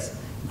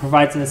subjects, it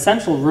provides an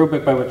essential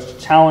rubric by which to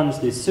challenge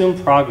the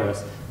assumed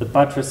progress that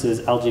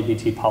buttresses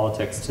LGBT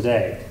politics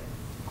today.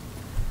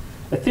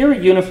 A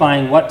theory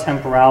unifying what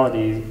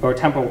temporality or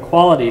temporal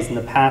qualities in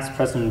the past,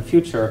 present, and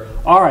future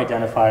are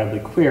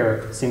identifiably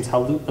queer seems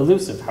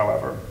elusive,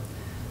 however.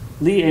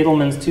 Lee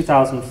Edelman's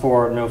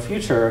 2004 No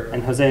Future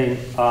and Jose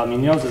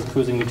Munoz's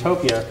Cruising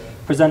Utopia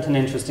present an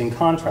interesting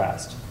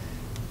contrast.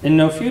 In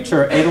No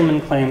Future,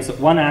 Edelman claims that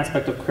one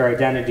aspect of queer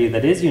identity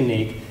that is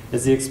unique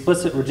is the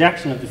explicit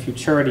rejection of the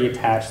futurity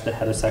attached to the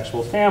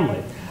heterosexual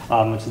family,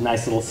 which is a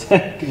nice little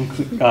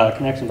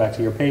connection back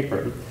to your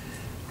paper.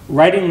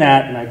 Writing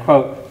that, and I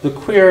quote, the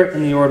queer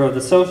in the order of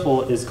the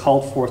social is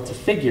called forth to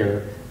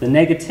figure, the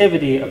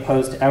negativity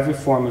opposed to every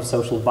form of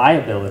social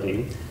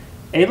viability,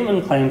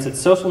 Edelman claims that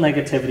social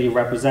negativity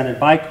represented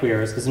by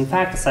queers is in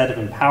fact a site of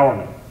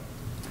empowerment.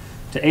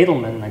 To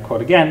Edelman, and I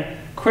quote again,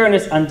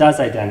 queerness undoes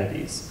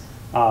identities,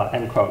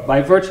 end quote,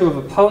 by virtue of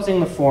opposing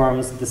the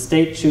forms that the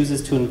state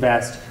chooses to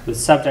invest with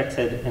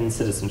subjecthood and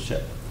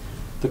citizenship.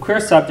 The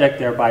queer subject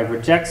thereby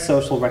rejects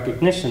social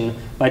recognition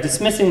by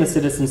dismissing the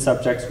citizen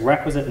subject's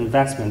requisite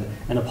investment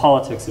in a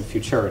politics of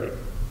futurity.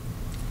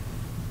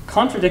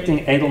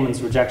 Contradicting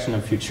Edelman's rejection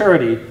of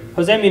futurity,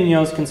 Jose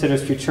Munoz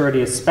considers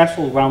futurity a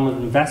special realm of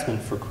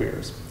investment for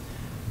queers,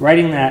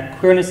 writing that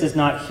queerness is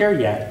not here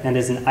yet and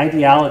is an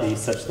ideality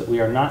such that we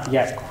are not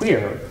yet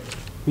queer.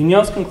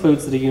 Munoz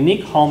concludes that a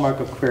unique hallmark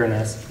of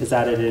queerness is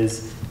that it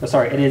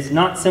is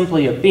not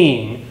simply a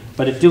being,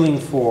 but a doing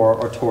for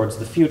or towards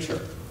the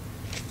future.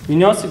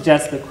 Munoz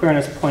suggests that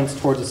queerness points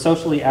towards a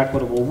socially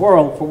equitable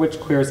world for which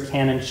queers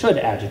can and should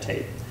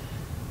agitate.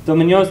 Though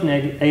Munoz and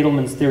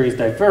Edelman's theories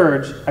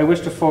diverge, I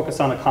wish to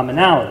focus on a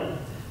commonality.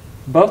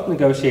 Both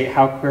negotiate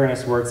how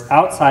queerness works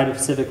outside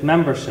of civic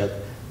membership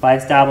by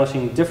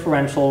establishing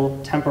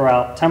differential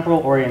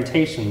temporal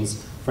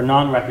orientations for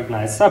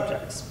non-recognized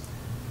subjects.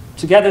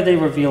 Together they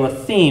reveal a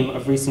theme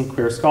of recent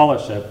queer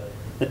scholarship,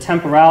 that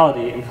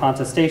temporality and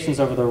contestations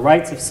over the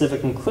rights of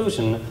civic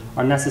inclusion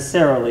are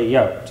necessarily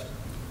yoked.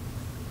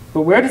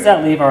 But where does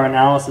that leave our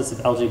analysis of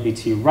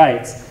LGBT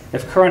rights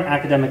if current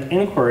academic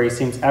inquiry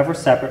seems ever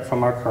separate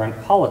from our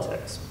current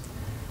politics?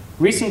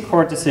 Recent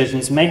court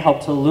decisions may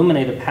help to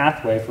illuminate a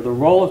pathway for the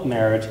role of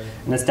marriage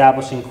in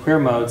establishing queer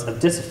modes of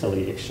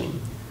disaffiliation.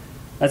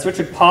 As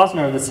Richard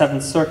Posner of the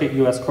Seventh Circuit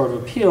U.S. Court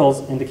of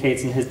Appeals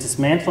indicates in his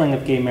dismantling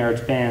of gay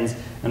marriage bans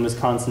in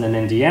Wisconsin and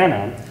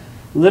Indiana,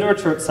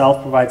 literature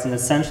itself provides an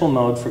essential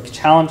mode for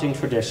challenging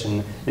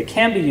tradition that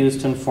can be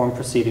used to inform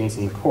proceedings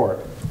in the court.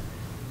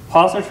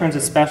 Posner turns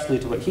especially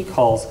to what he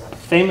calls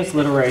famous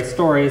literary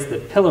stories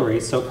that pillory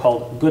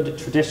so-called good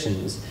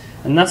traditions,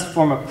 and thus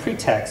form a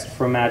pretext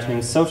for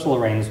imagining social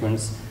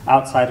arrangements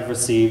outside of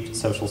received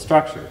social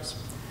structures.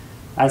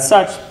 As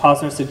such,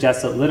 Posner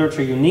suggests that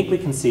literature uniquely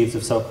conceives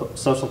of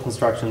social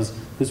constructions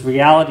whose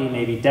reality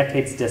may be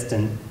decades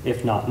distant,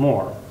 if not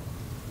more.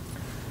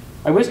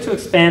 I wish to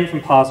expand from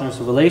Posner's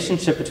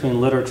relationship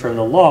between literature and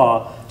the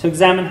law to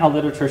examine how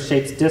literature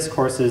shapes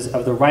discourses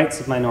of the rights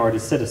of minority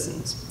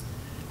citizens.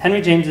 Henry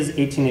James's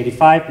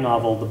 1885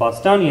 novel, The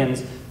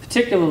Bostonians,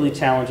 particularly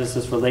challenges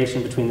this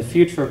relation between the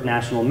future of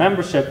national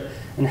membership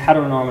and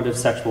heteronormative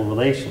sexual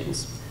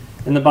relations.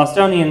 In The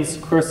Bostonians,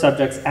 queer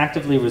subjects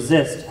actively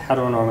resist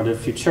heteronormative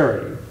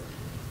futurity.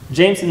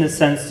 James, in this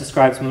sense,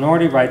 describes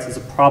minority rights as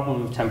a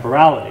problem of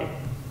temporality.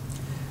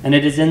 And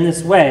it is in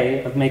this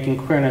way of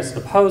making queerness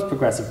oppose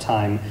progressive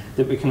time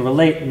that we can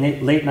relate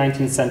late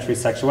 19th century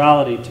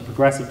sexuality to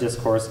progressive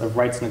discourse of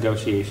rights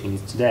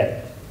negotiations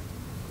today.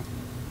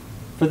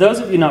 For those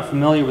of you not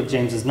familiar with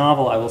James's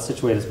novel, I will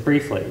situate us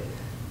briefly.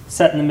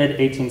 Set in the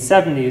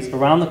mid-1870s,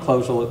 around the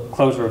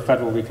closure of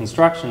federal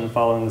Reconstruction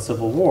following the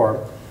Civil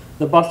War,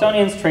 The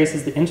Bostonians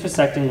traces the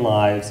intersecting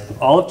lives of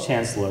Olive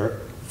Chancellor,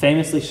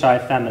 famously shy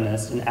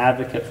feminist and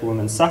advocate for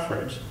women's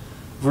suffrage,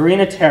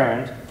 Verena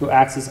Tarrant, who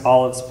acts as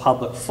Olive's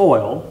public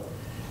foil,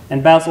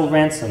 and Basil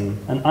Ransom,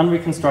 an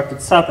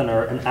unreconstructed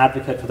Southerner and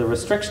advocate for the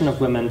restriction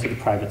of women to the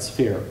private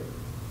sphere.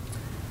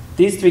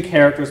 These three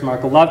characters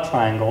mark a love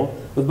triangle,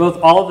 with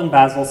both Olive and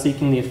Basil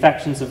seeking the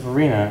affections of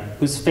Verena,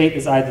 whose fate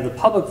is either the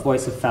public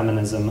voice of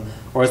feminism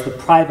or as the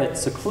private,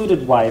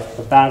 secluded wife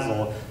of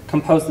Basil,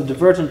 compose the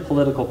divergent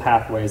political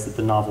pathways that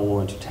the novel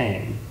will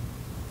entertain.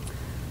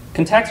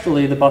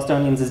 Contextually, The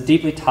Bostonians is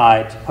deeply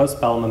tied to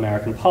postbellum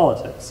American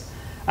politics.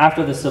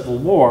 After the Civil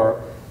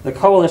War, the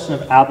coalition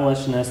of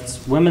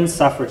abolitionists, women's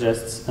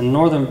suffragists, and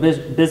Northern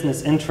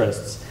business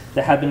interests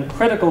that had been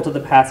critical to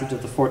the passage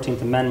of the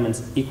 14th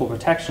Amendment's Equal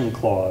Protection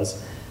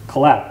Clause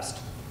collapsed.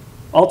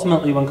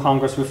 Ultimately, when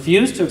Congress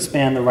refused to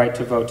expand the right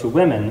to vote to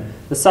women,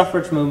 the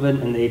suffrage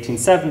movement in the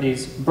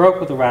 1870s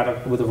broke with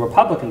a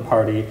Republican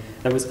Party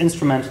that was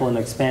instrumental in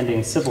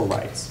expanding civil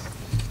rights.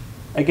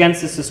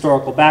 Against this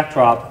historical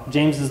backdrop,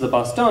 James's The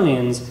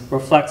Bostonians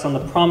reflects on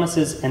the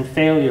promises and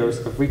failures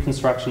of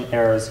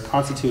Reconstruction-era's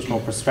constitutional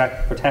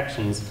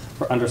protections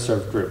for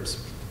underserved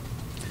groups.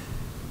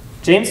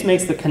 James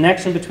makes the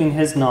connection between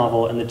his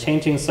novel and the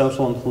changing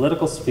social and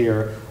political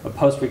sphere of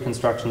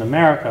post-Reconstruction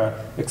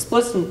America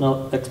explicit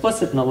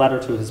in a letter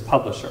to his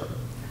publisher.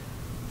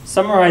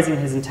 Summarizing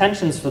his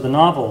intentions for the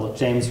novel,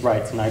 James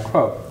writes, and I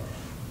quote,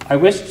 "I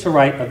wish to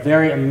write a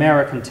very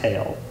American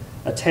tale,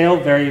 a tale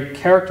very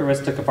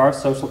characteristic of our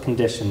social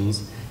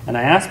conditions, and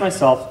I asked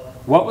myself,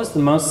 what was the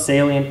most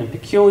salient and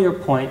peculiar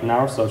point in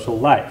our social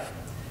life?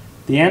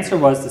 The answer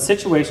was the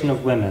situation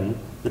of women,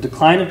 the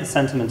decline of the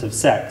sentiment of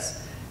sex,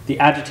 the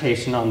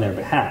agitation on their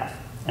behalf,"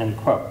 end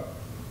quote.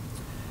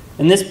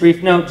 In this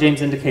brief note,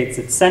 James indicates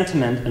that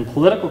sentiment and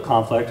political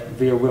conflict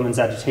via women's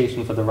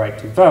agitation for the right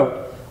to vote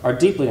are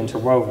deeply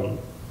interwoven.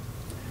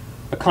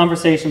 A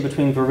conversation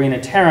between Verena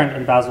Tarrant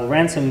and Basil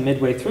Ransom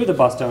midway through The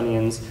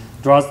Bostonians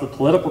draws the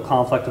political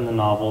conflict in the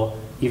novel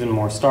even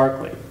more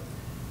starkly.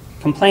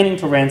 Complaining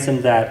to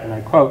Ransom that, and I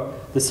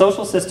quote, "the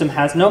social system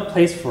has no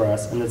place for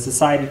us and that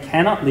society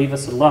cannot leave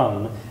us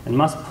alone and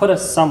must put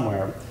us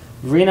somewhere,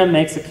 Verena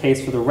makes a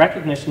case for the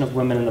recognition of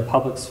women in the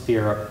public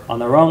sphere on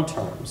their own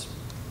terms."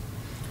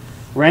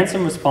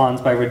 Ransom responds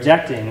by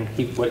rejecting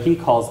what he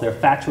calls their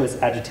fatuous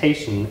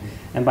agitation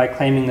and by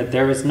claiming that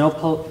there is no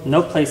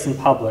place in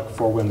public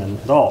for women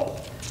at all.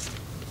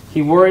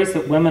 He worries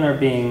that women are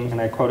being, and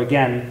I quote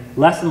again,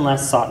 "less and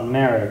less sought in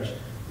marriage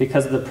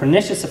because of the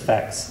pernicious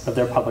effects of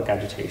their public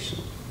agitation."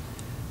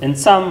 In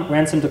sum,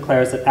 Ransom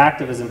declares that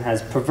activism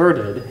has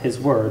perverted, his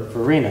word,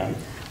 Verena,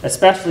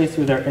 especially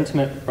through her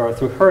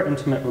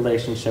intimate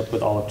relationship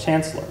with Olive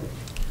Chancellor.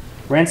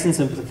 Ransom's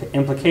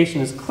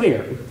implication is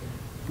clear.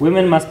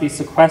 Women must be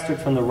sequestered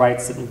from the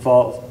rights that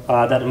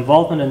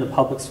involvement in the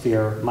public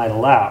sphere might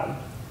allow.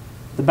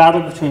 The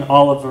battle between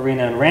Olive,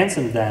 Verena, and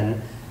Ransom,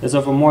 then, is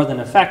over more than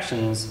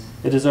affections,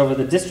 it is over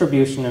the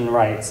distribution of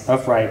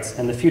rights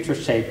and the future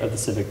shape of the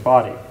civic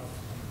body.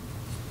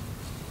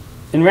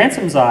 In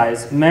Ransom's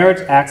eyes,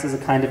 marriage acts as a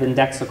kind of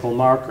indexical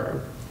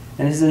marker,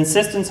 and his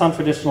insistence on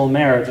traditional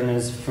marriage and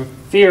his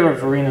fear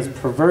of Verena's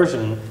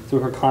perversion through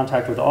her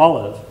contact with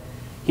Olive,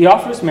 he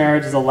offers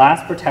marriage as a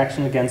last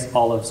protection against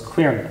Olive's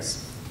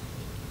queerness.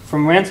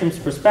 From Ransom's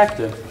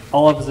perspective,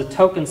 Olive is a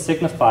token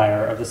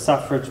signifier of the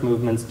suffrage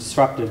movement's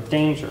disruptive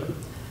danger.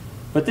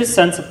 But this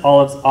sense of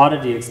Olive's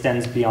oddity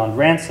extends beyond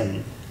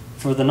Ransom.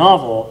 For the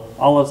novel,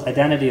 Olive's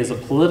identity as a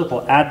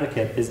political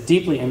advocate is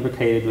deeply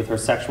imbricated with her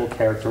sexual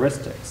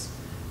characteristics.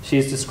 She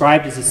is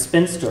described as a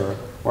spinster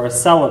or a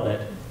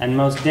celibate, and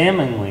most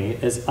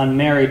damningly, is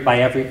unmarried by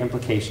every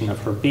implication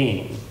of her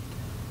being.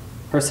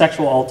 Her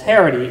sexual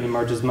alterity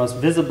emerges most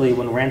visibly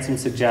when Ransom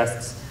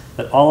suggests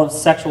that Olive's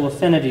sexual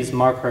affinities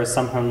mark her as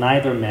somehow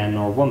neither man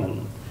nor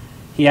woman.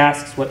 He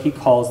asks what he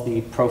calls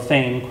the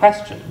profane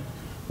question: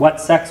 what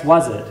sex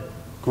was it,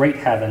 great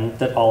heaven,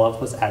 that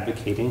Olive was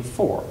advocating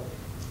for?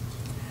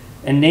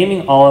 In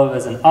naming Olive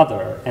as an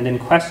other, and in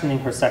questioning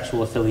her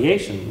sexual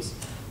affiliations,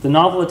 the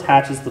novel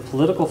attaches the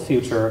political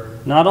future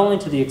not only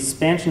to the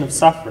expansion of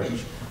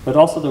suffrage, but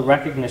also the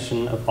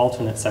recognition of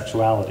alternate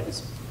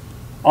sexualities.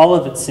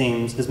 Olive, it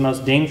seems, is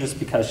most dangerous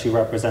because she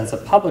represents a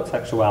public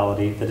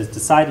sexuality that is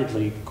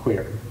decidedly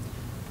queer.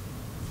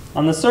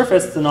 On the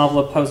surface, the novel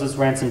opposes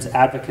Ransom's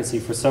advocacy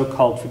for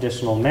so-called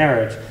traditional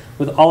marriage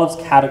with Olive's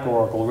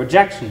categorical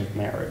rejection of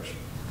marriage.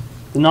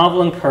 The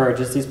novel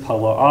encourages these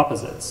polar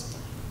opposites.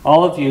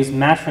 Olive views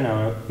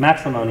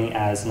matrimony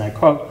as, and I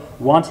quote,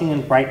 wanting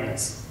in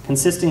brightness,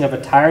 consisting of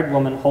a tired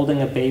woman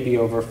holding a baby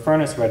over a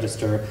furnace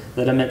register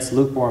that emits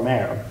lukewarm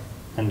air,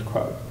 end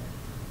quote.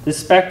 This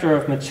specter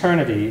of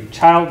maternity,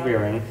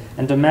 child-rearing,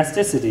 and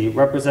domesticity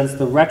represents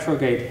the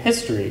retrograde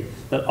history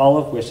that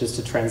Olive wishes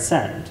to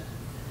transcend.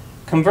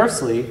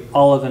 Conversely,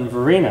 Olive and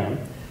Verena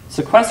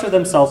sequester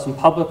themselves from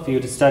public view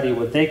to study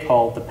what they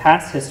call the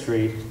past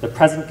history, the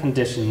present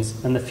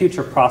conditions, and the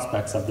future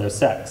prospects of their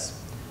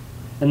sex.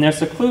 In their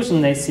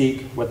seclusion, they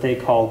seek what they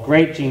call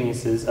great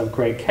geniuses of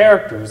great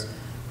characters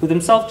who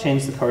themselves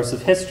change the course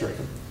of history.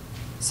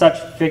 Such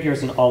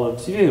figures in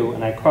Olive's view,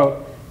 and I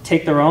quote,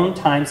 take their own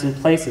times and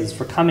places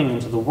for coming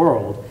into the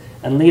world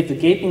and leave the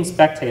gaping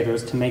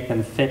spectators to make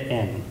them fit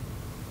in.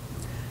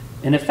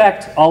 In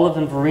effect, Olive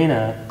and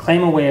Verena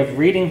claim a way of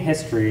reading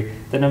history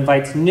that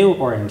invites new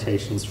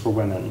orientations for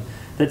women,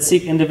 that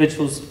seek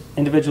individuals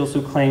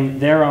who claim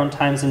their own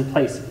times and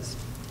places.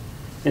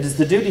 It is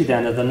the duty,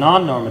 then, of the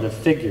non-normative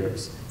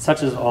figures,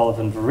 such as Olive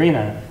and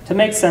Verena, to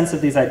make sense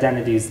of these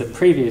identities that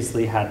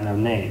previously had no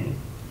name.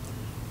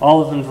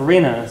 Olive and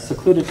Verena,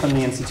 secluded from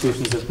the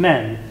institutions of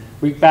men,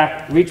 reach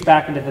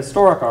back into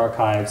historic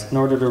archives in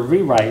order to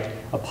rewrite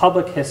a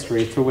public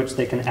history through which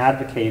they can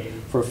advocate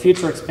for a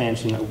future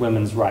expansion of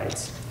women's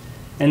rights.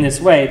 In this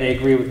way, they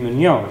agree with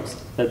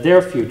Munoz that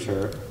their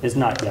future is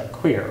not yet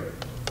queer.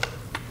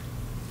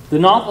 The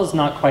novel is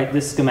not quite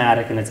this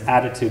schematic in its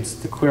attitudes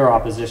to the queer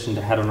opposition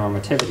to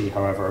heteronormativity,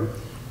 however.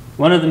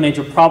 One of the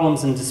major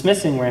problems in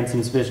dismissing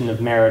Ransom's vision of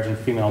marriage and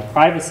female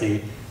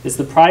privacy is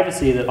the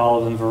privacy that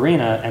Olive and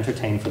Verena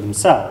entertain for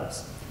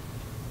themselves.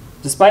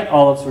 Despite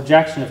Olive's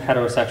rejection of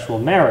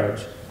heterosexual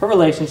marriage, her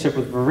relationship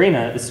with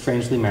Verena is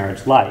strangely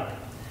marriage-like.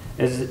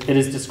 It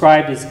is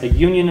described as a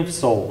union of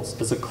souls,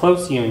 as a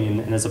close union,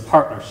 and as a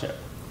partnership,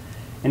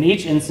 in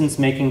each instance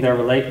making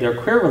their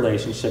queer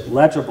relationship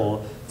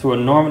legible through a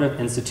normative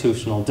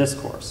institutional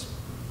discourse.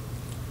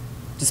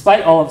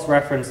 Despite Olive's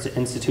reference to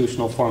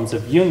institutional forms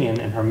of union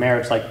and her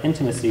marriage-like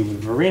intimacy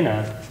with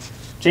Verena,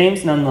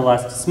 James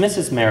nonetheless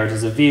dismisses marriage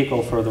as a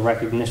vehicle for the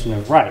recognition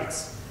of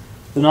rights.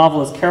 The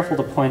novel is careful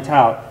to point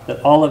out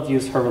that Olive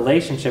views her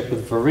relationship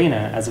with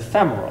Verena as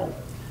ephemeral.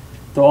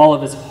 Though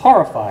Olive is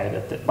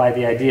horrified by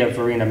the idea of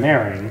Verena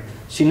marrying,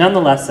 she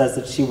nonetheless says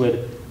that she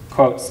would,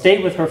 quote,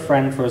 stay with her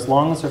friend for as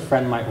long as her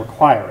friend might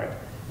require it,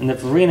 and that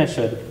Verena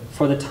should,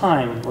 for the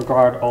time,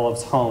 regard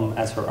Olive's home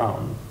as her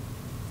own.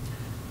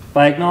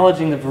 By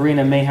acknowledging that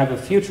Verena may have a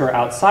future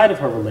outside of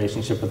her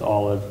relationship with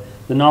Olive,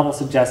 the novel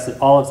suggests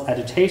that Olive's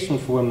agitation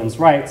for women's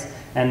rights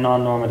and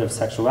non-normative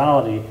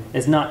sexuality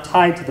is not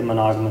tied to the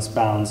monogamous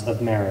bounds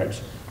of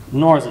marriage,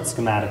 nor is it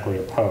schematically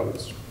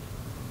opposed.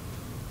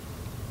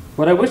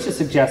 What I wish to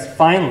suggest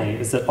finally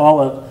is that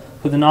Olive,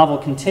 who the novel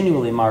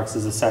continually marks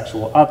as a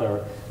sexual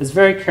other, is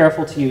very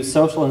careful to use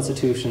social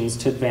institutions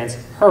to advance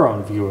her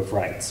own view of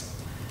rights.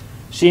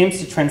 She aims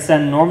to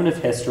transcend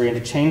normative history and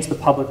to change the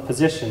public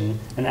position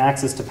and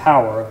access to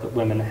power that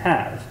women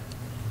have.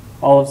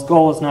 Olive's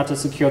goal is not to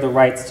secure the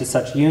rights to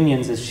such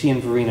unions as she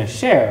and Verena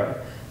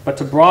share, but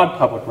to broad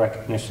public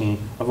recognition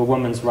of a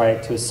woman's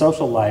right to a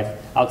social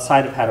life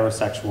outside of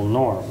heterosexual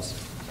norms.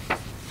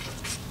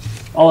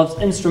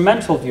 Olive's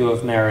instrumental view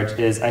of marriage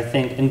is, I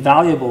think,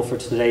 invaluable for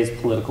today's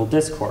political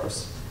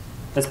discourse.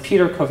 As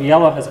Peter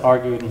Coviello has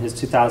argued in his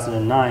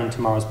 2009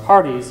 Tomorrow's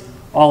Parties,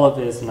 Olive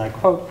is, and I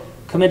quote,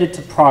 committed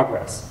to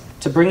progress,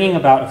 to bringing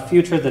about a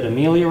future that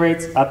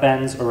ameliorates,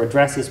 upends, or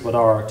addresses what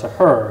are, to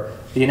her,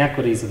 the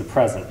inequities of the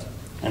present,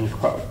 end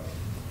quote.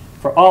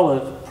 For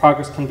Olive,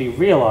 progress can be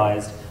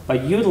realized by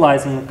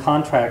utilizing the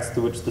contracts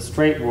through which the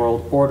straight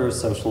world orders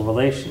social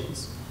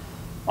relations.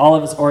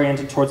 Olive is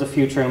oriented towards a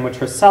future in which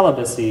her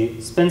celibacy,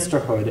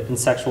 spinsterhood, and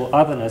sexual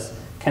otherness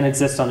can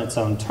exist on its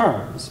own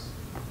terms,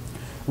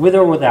 with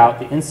or without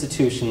the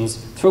institutions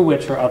through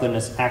which her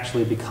otherness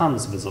actually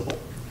becomes visible.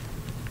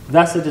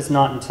 Thus, it is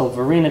not until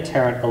Verena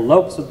Tarrant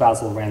elopes with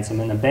Basil Ransom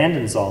and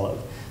abandons Olive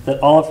that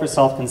Olive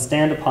herself can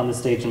stand upon the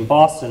stage in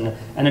Boston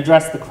and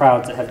address the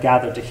crowds that have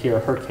gathered to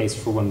hear her case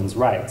for women's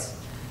rights.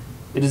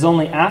 It is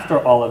only after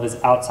Olive is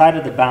outside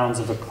of the bounds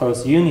of a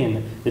close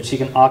union that she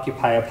can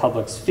occupy a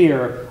public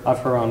sphere of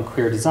her own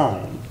queer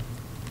design.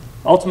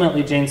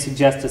 Ultimately, Jane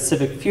suggests a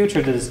civic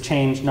future that is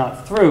changed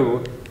not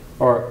through,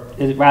 or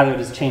rather it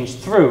is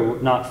changed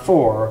through, not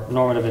for,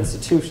 normative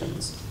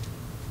institutions.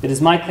 It is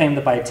my claim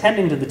that by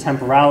attending to the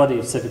temporality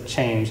of civic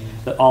change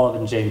that Olive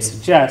and Jane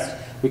suggest,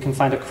 we can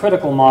find a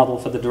critical model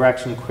for the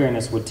direction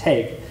queerness would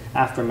take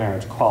after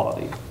marriage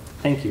equality.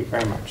 Thank you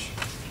very much.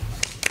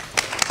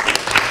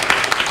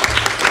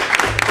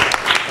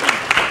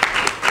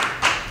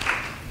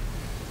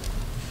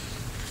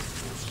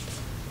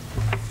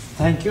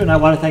 Thank you, and I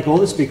want to thank all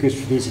the speakers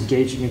for these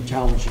engaging and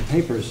challenging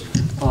papers.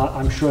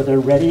 I'm sure they're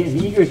ready and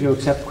eager to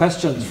accept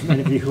questions from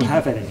any of you who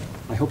have any.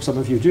 I hope some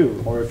of you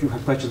do, or if you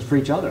have questions for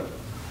each other.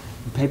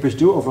 The papers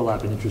do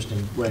overlap in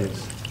interesting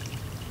ways.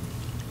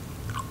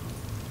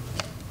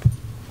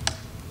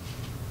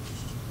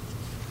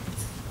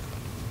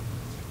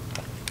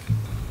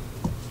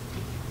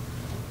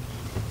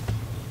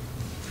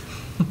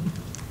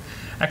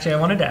 Actually, I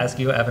wanted to ask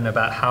you, Evan,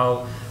 about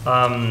how,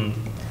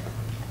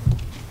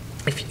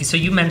 so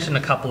you mentioned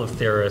a couple of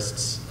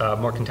theorists,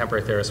 more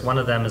contemporary theorists. One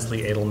of them is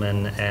Lee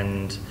Edelman,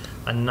 and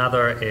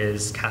another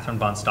is Catherine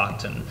Von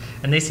Stockton.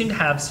 And they seem to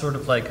have sort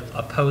of like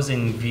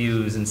opposing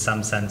views in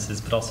some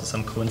senses, but also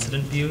some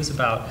coincident views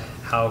about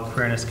how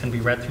queerness can be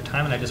read through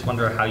time. And I just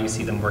wonder how you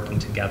see them working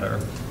together,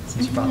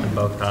 since you brought them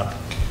both up.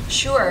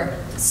 Sure.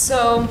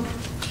 So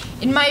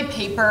in my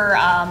paper,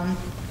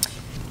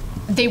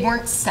 they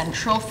weren't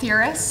central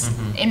theorists.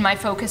 In my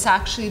focus,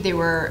 actually, they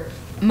were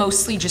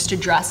mostly just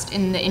addressed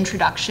in the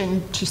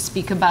introduction to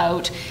speak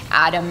about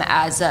Adam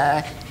as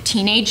a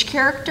teenage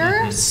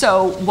character.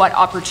 So what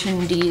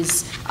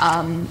opportunities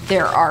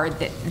there are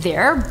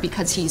there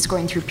because he's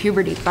going through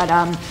puberty. But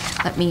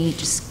let me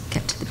just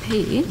get to the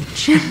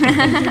page.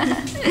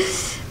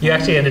 You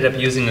actually ended up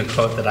using a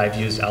quote that I've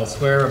used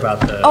elsewhere about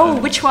the... Oh,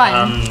 which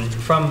one?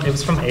 It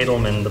was from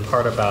Edelman, the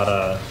part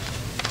about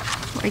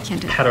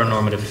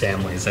heteronormative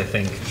families, I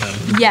think.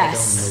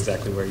 Yes. I don't know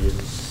exactly where you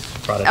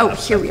brought it up. Oh,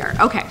 here we are.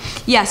 Okay.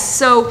 Yes.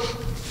 So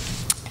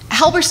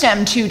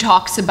Halberstam too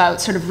talks about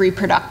sort of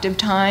reproductive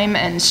time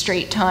and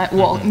straight time.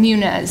 Well,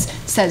 Muniz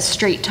says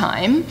straight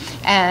time,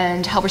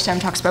 and Halberstam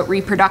talks about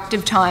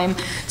reproductive time.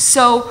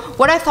 So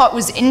what I thought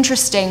was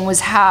interesting was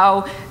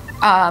how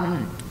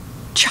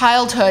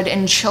childhood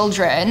and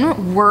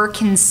children were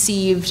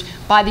conceived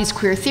by these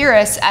queer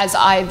theorists as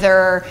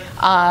either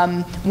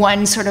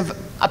one sort of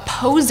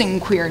opposing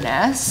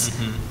queerness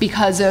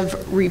because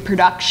of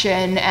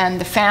reproduction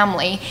and the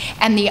family,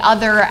 and the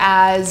other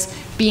as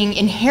being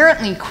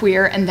inherently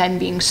queer and then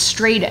being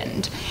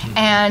straightened.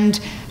 And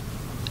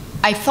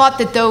I thought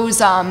that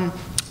those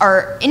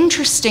are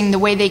interesting the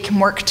way they can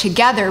work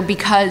together,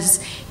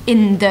 because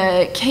in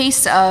the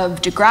case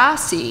of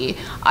Degrassi,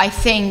 I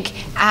think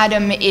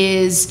Adam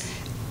is,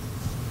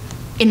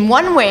 in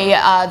one way,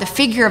 the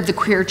figure of the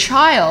queer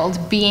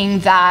child, being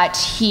that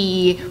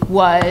he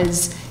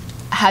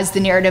has the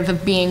narrative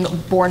of being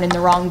born in the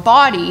wrong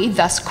body,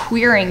 thus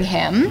queering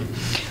him.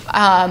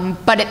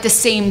 But at the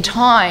same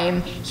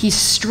time, he's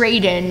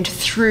straightened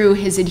through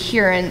his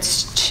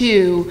adherence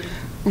to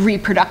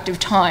reproductive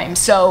time.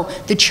 So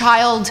the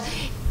child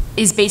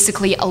is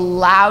basically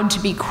allowed to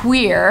be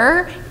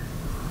queer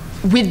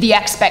with the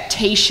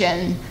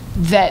expectation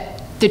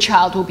that the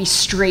child will be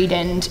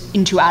straightened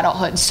into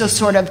adulthood. So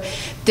sort of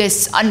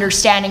this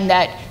understanding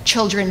that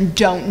children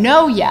don't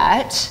know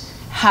yet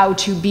how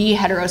to be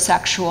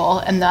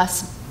heterosexual, and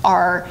thus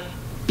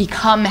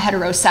become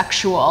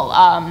heterosexual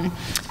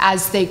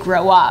as they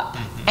grow up.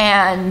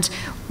 And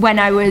when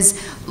I was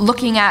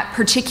looking at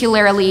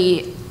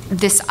particularly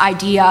this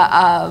idea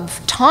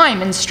of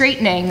time and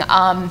straightening,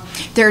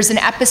 there's an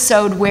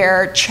episode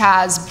where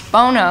Chaz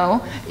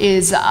Bono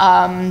is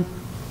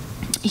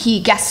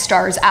he guest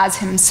stars as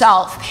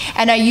himself.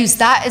 And I use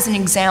that as an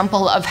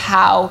example of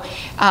how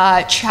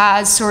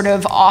Chaz sort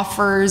of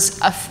offers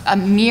a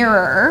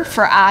mirror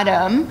for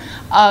Adam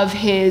of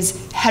his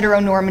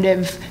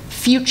heteronormative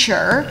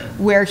future,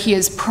 where he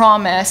is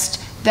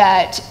promised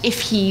that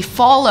if he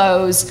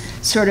follows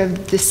sort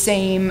of the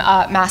same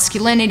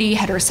masculinity,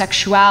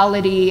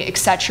 heterosexuality,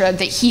 etc.,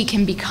 that he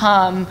can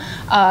become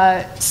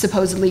a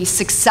supposedly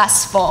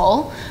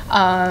successful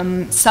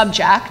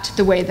subject,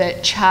 the way that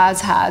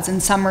Chaz has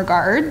in some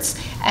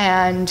regards,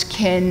 and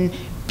can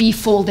be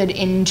folded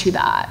into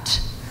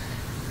that.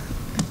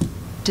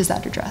 does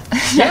that address,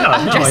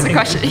 I the think,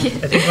 question?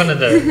 I think one of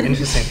the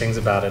interesting things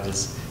about it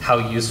is how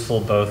useful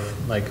both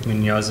like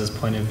Munoz's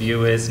point of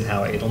view is and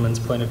how Edelman's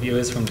point of view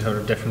is from sort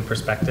of different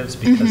perspectives,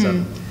 because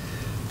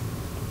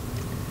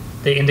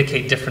they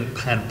indicate different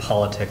kind of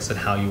politics and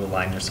how you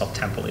align yourself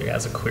temporally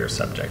as a queer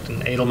subject.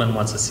 And Edelman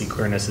wants to see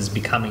queerness as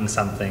becoming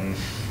something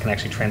that can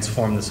actually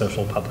transform the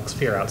social public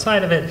sphere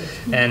outside of it,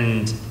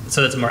 and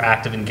so it's more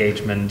active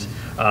engagement.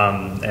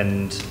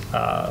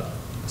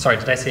 Sorry,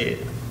 did I say?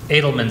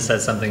 Edelman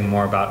says something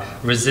more about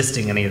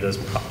resisting any of those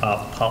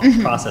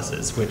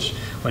processes, which,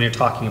 when you're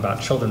talking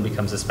about children,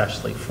 becomes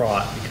especially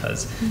fraught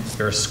because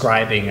you're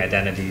ascribing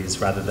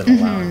identities rather than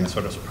allowing a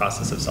sort of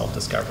process of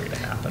self-discovery to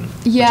happen.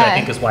 Yeah. Which I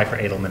think is why for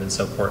Edelman it's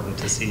so important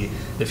to see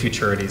the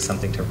futurity as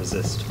something to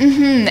resist.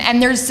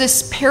 And there's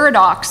this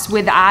paradox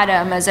with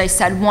Adam, as I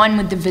said, one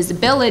with the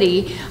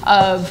visibility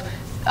of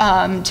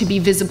to be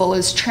visible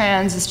as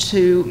trans is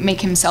to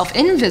make himself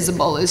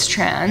invisible as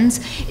trans,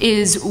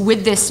 is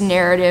with this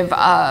narrative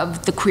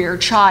of the queer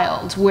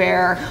child,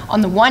 where on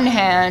the one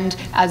hand,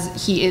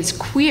 as he is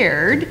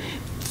queered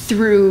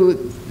through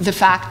the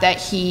fact that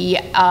he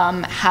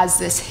has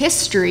this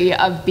history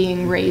of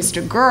being raised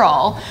a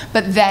girl,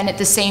 but then at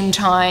the same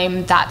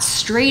time that's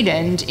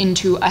straightened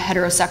into a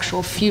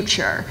heterosexual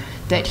future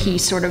that he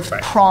sort of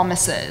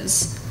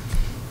promises.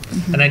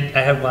 And I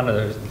have one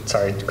other,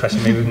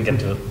 question, maybe we can get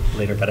to it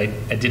later, but I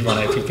did want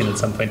to, if you can at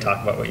some point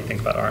talk about what you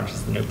think about Orange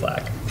is the New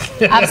Black.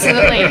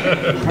 Absolutely.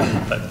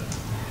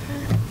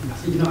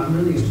 I'm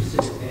really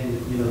interested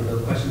in, the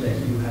question that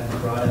you had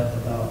brought up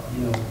about,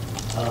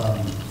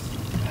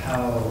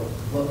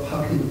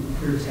 how can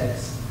queer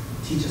texts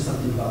teach us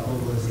something about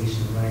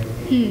globalization, right?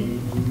 And you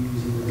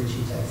using the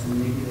Ritchie text, and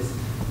maybe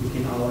we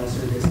can all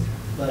answer this,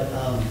 but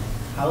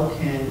how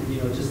can,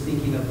 just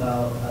thinking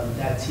about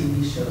that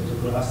TV show,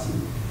 Degrassi,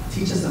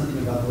 teach us something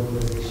about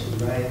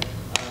globalization, right?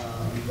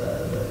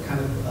 The kind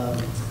of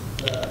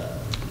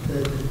the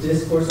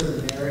discourse or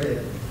the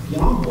narrative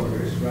beyond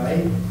borders, right?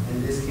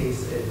 In this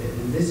case,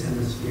 in this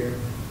hemisphere,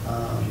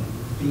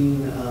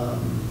 being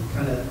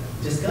kind of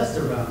discussed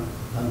around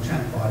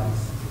trans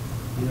bodies.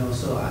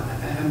 So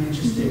I'm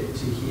interested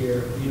to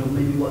hear,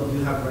 maybe what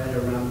you have read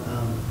around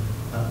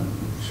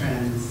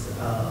trans,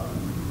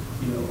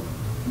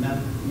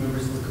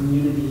 members of the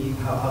community,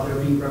 how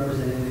they're being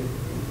represented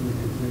in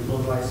a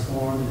globalized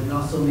form, and then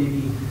also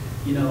maybe,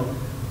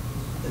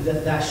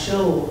 that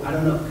show, I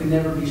don't know, could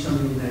never be shown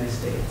in the United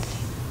States.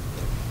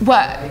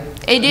 Well, Right?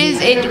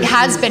 it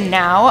has been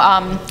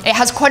now. It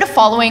has quite a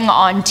following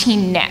on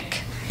Teen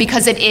Nick,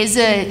 because it is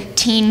a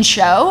teen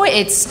show.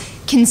 It's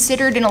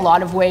considered in a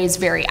lot of ways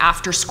very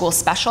after-school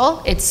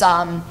special. It's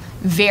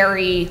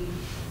very,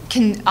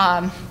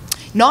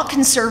 not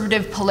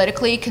conservative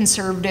politically,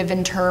 conservative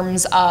in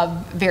terms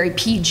of very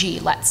PG,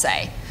 let's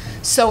say.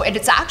 So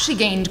it's actually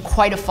gained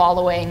quite a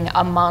following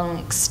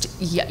amongst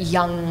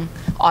young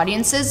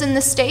audiences in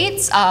the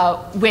States,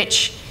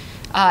 which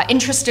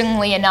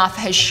interestingly enough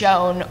has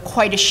shown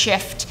quite a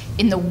shift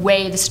in the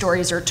way the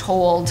stories are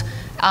told,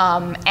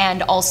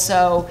 and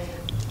also,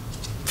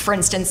 for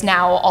instance,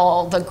 now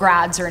all the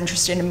grads are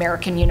interested in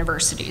American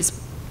universities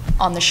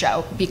on the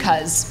show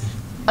because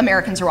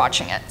Americans are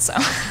watching it, so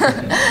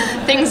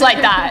things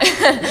like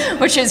that,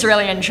 which is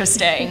really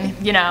interesting.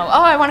 Oh,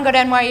 I want to go to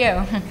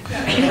NYU.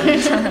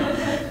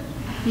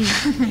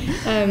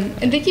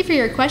 And thank you for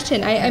your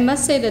question. I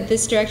must say that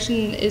this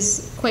direction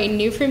is quite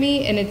new for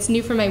me, and it's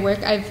new for my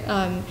work. I've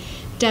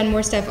done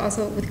more stuff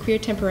also with queer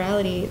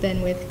temporality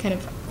than with kind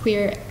of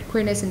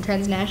queerness and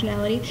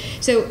transnationality.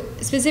 So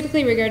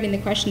specifically regarding the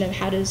question of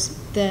how does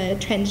the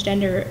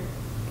transgender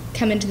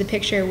come into the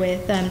picture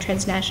with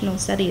transnational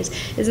studies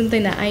is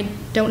something that I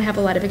don't have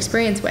a lot of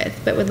experience with,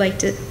 but would like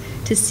to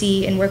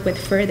see and work with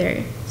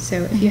further.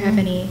 So if you have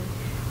any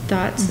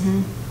thoughts,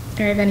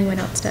 or if anyone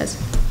else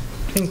does.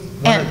 I think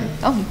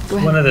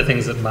one of the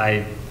things that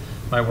my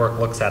work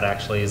looks at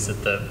actually is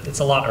that it's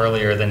a lot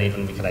earlier than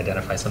even we can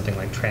identify something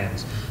like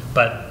trans,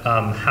 but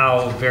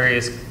how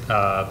various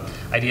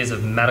ideas of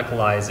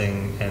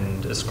medicalizing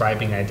and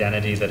ascribing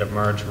identity that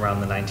emerged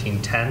around the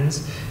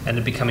 1910s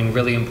ended up becoming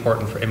really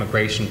important for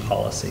immigration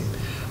policy.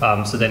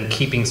 So then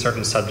keeping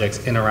certain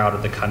subjects in or out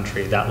of the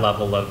country, that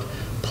level of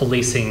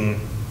policing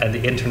and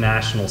the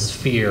international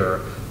sphere,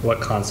 what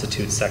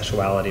constitutes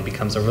sexuality,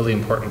 becomes a really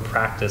important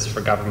practice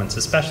for governments,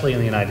 especially in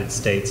the United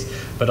States,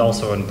 but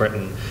also in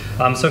Britain.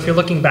 So if you're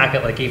looking back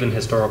at like even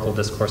historical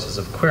discourses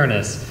of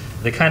queerness,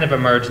 they kind of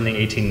emerge in the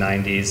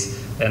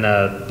 1890s in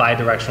a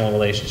bidirectional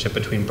relationship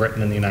between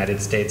Britain and the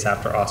United States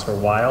after Oscar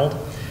Wilde.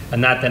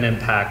 And that then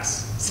impacts,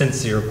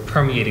 since you're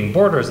permeating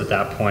borders at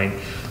that point,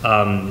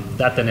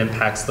 that then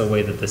impacts the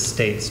way that the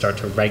states start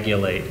to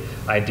regulate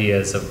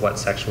ideas of what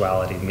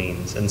sexuality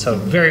means. And so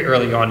very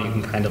early on, you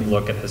can kind of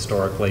look at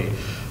historically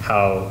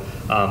how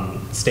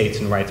states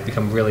and rights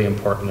become really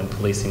important in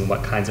policing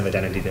what kinds of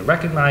identity they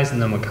recognize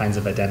and then what kinds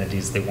of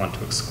identities they want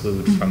to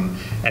exclude from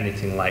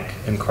anything like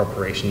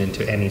incorporation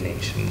into any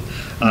nation.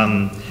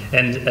 And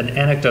an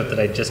anecdote that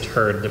I just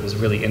heard that was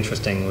really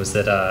interesting was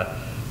that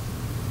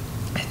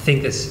I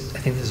think this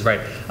is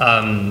right.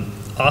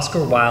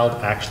 Oscar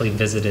Wilde actually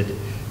visited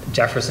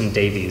Jefferson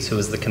Davis, who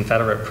was the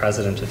Confederate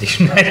president of the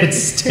United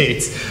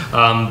States,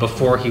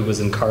 before he was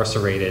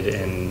incarcerated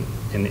in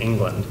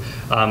England.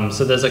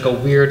 So there's like a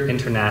weird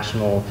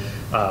international,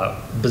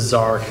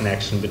 bizarre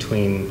connection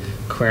between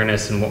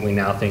queerness and what we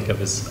now think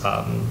of as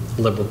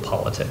liberal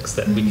politics,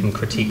 that we can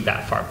critique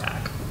that far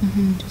back.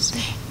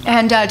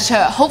 And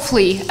to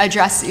hopefully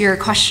address your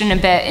question a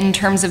bit in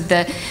terms of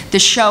the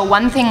show,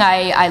 one thing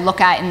I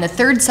look at in the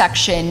third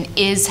section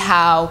is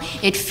how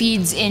it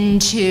feeds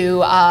into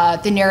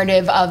the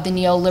narrative of the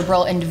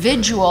neoliberal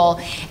individual.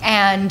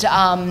 And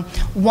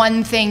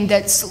one thing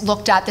that's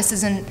looked at, this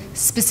isn't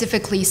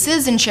specifically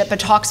citizenship, but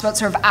talks about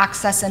sort of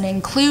access and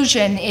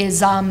inclusion,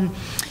 is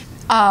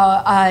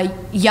a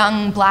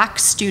young black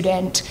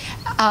student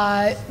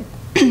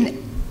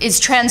is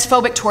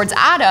transphobic towards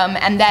Adam,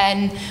 and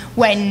then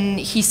when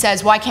he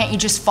says, why can't you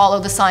just follow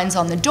the signs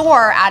on the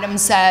door, Adam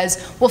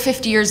says, well,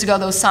 50 years ago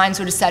those signs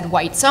would have said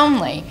whites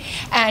only.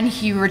 And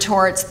he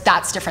retorts,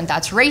 that's different,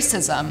 that's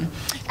racism.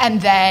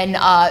 And then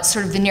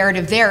sort of the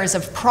narrative there is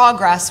of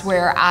progress,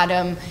 where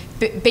Adam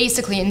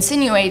basically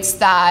insinuates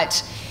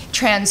that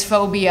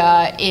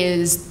transphobia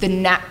is the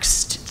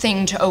next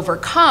thing to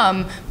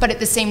overcome, but at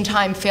the same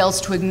time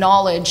fails to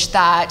acknowledge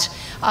that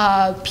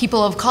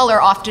people of color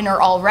often are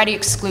already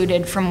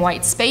excluded from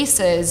white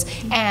spaces,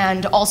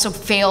 and also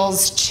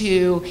fails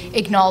to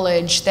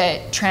acknowledge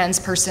that trans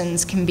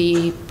persons can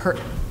be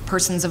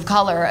persons of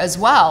color as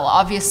well,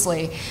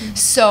 obviously.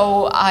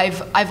 So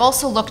I've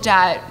also looked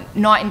at,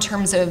 not in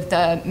terms of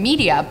the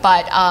media,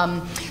 but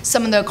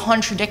some of the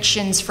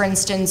contradictions, for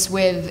instance,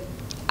 with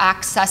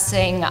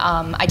accessing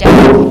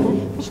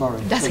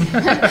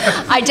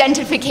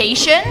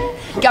identification,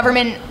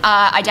 government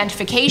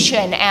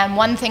identification. And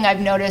one thing I've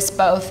noticed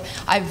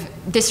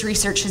this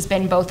research has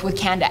been both with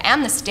Canada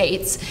and the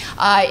States,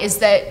 is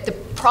that the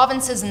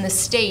provinces in the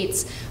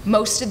States,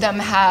 most of them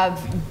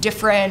have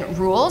different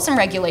rules and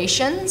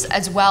regulations,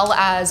 as well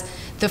as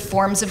the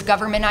forms of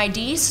government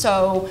ID.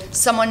 So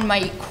someone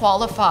might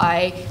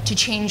qualify to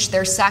change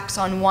their sex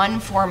on one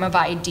form of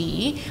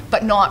ID,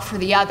 but not for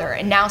the other.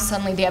 And now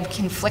suddenly they have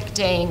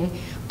conflicting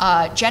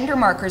gender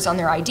markers on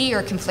their ID,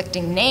 or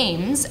conflicting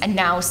names, and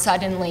now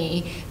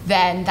suddenly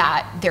then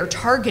that they're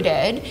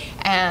targeted,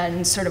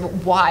 and sort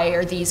of why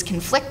are these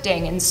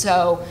conflicting? And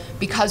so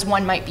because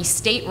one might be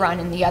state run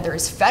and the other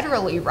is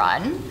federally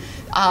run,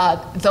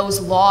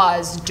 those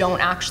laws don't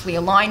actually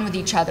align with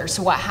each other.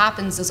 So what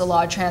happens is a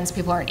lot of trans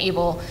people aren't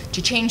able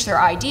to change their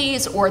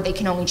IDs, or they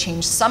can only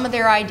change some of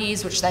their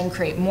IDs, which then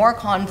create more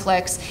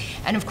conflicts.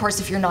 And of course,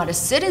 if you're not a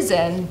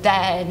citizen,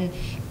 then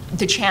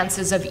the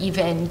chances of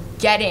even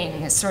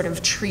getting sort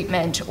of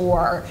treatment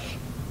or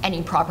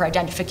any proper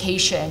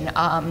identification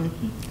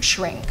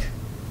shrink.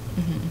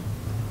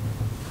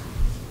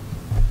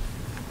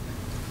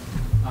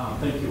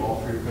 Thank you all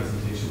for your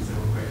presentations. They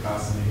were quite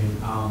fascinating.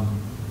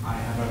 I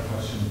have a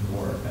question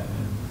for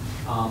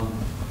Edmund.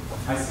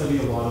 I study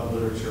a lot of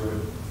literature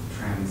with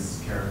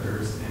trans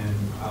characters and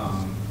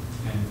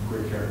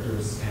queer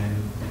characters, and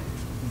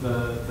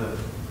the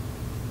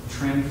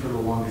trend for the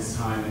longest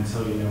time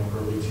until,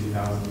 early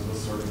 2000s was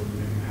sort of,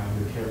 you have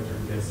your character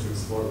who gets to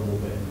explore a little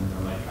bit, and then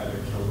they're like either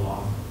killed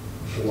off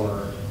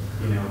or,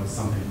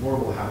 something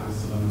horrible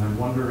happens to them. And I'm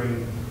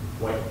wondering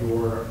what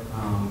your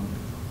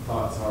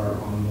thoughts are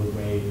on the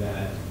way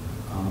that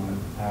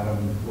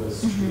Adam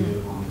was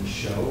treated on the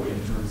show in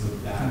terms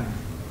of that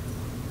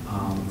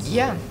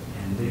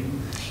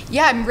ending.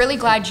 Yeah, I'm really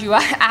glad you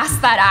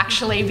asked that,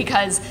 actually,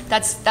 because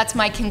that's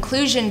my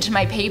conclusion to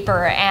my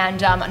paper,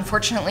 and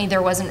unfortunately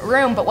there wasn't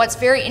room. But what's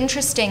very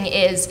interesting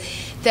is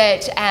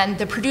that, and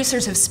the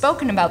producers have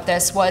spoken about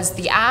this, was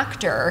the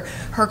actor,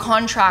 her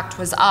contract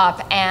was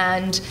up,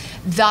 and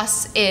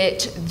thus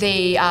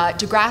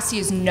Degrassi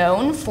is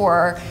known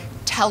for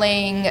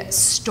telling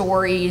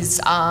stories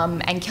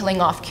and killing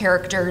off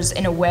characters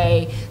in a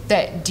way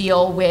that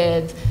deal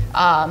with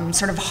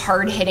sort of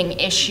hard-hitting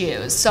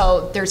issues.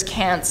 So there's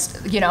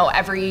cancer,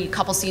 every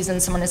couple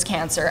seasons someone has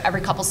cancer,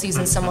 every couple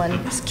seasons someone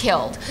is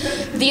killed.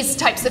 These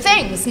types of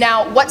things.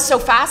 Now, what's so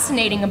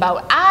fascinating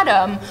about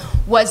Adam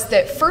was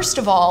that, first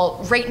of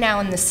all, right now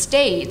in the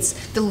States,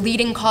 the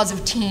leading cause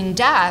of teen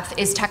death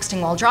is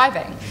texting while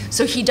driving.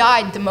 So he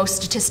died the most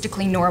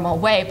statistically normal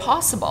way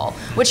possible,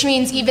 which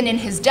means even in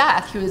his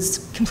death, he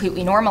was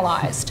completely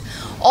normalized.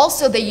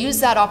 Also, they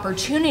used that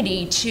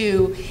opportunity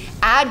to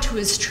add to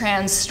his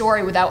trans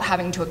story without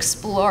having to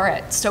explore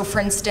it. So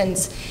for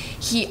instance,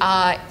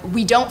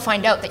 we don't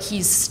find out that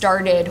he's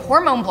started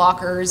hormone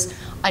blockers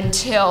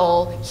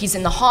until he's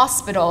in the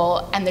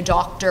hospital and the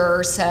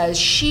doctor says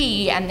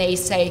she, and they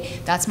say,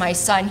 that's my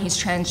son, he's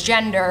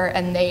transgender,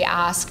 and they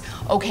ask,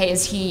 okay,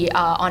 is he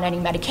on any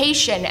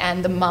medication?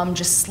 And the mom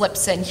just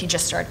slips in, he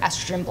just started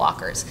estrogen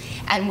blockers.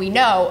 And we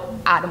know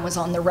Adam was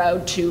on the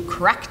road to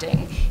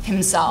correcting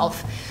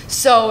himself.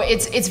 So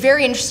it's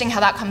very interesting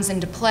how that comes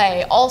into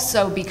play,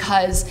 also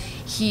because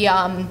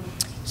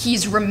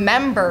he's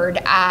remembered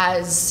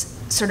as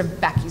sort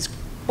of Becky's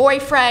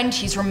boyfriend,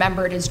 he's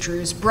remembered as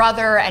Drew's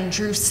brother, and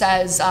Drew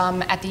says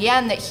at the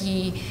end that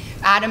he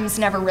Adam's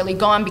never really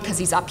gone because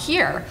he's up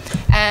here.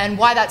 And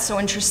why that's so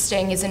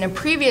interesting is in a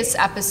previous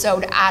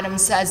episode, Adam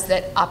says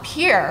that up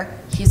here,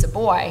 he's a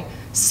boy.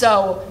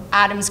 So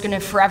Adam's going to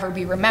forever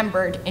be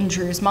remembered in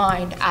Drew's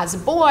mind as a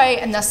boy,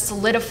 and thus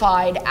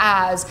solidified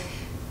as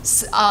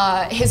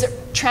his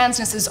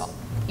transness is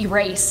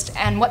erased.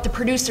 And what the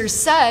producers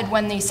said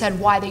when they said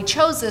why they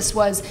chose this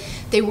was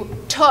they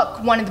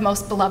took one of the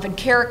most beloved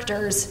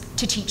characters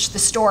to teach the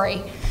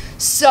story.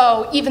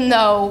 So even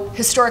though,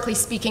 historically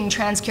speaking,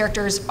 trans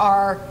characters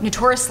are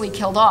notoriously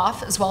killed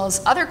off, as well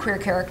as other queer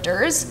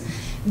characters,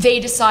 they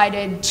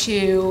decided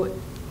to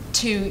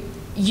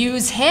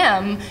use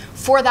him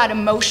for that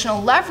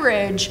emotional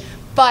leverage,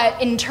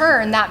 but in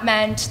turn, that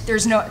meant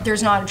there's not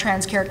a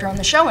trans character on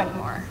the show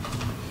anymore.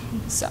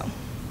 So,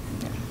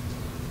 yeah.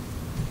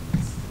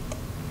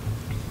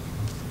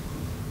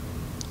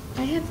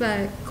 I have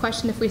a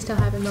question if we still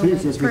have a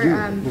moment. Please, yes, for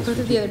yes, both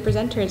of the other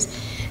presenters.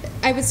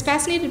 I was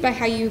fascinated by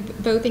how you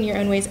both in your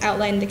own ways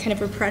outlined the kind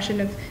of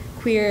repression of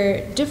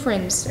queer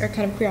difference or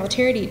kind of queer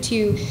alterity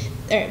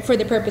for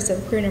the purpose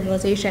of queer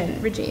normalization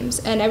regimes.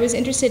 And I was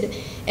interested,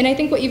 and I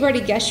think what you've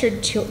already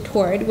gestured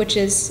toward, which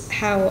is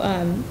how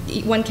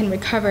one can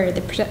recover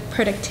the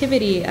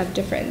productivity of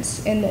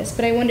difference in this.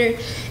 But I wonder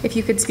if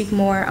you could speak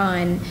more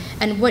on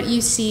and what you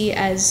see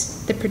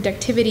as the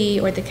productivity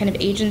or the kind of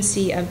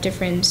agency of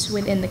difference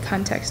within the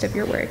context of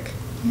your work.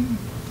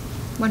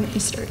 Why don't you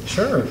start?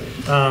 Sure.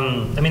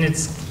 I mean,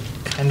 it's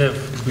kind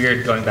of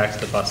weird going back to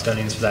the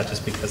Bostonians for that,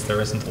 just because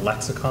there isn't a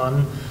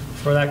lexicon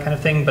for that kind of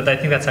thing. But I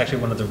think that's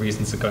actually one of the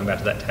reasons that going back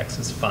to that text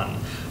is fun,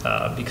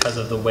 because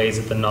of the ways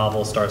that the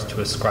novel starts to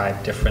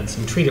ascribe difference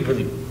and treat it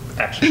really,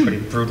 actually pretty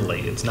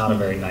brutally. It's not a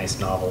very nice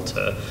novel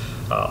to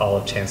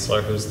Olive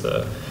Chancellor, who's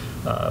the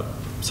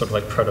sort of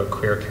like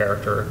proto-queer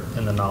character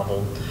in the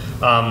novel.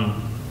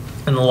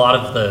 And a lot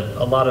of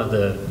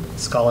the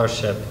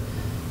scholarship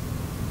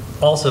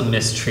also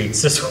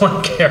mistreats this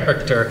one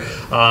character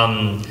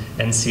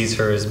and sees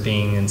her as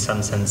being in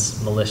some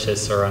sense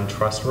malicious or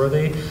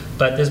untrustworthy.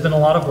 But there's been a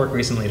lot of work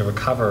recently to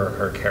recover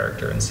her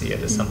character and see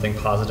it as something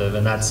positive,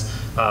 and that's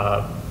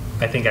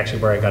I think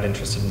actually where I got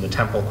interested in the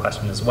temporal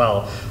question as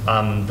well.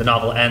 The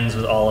novel ends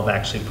with Olive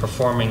actually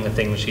performing the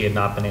things she had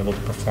not been able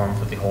to perform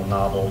for the whole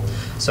novel.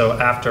 So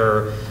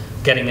after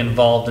getting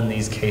involved in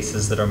these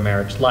cases that are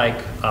marriage-like,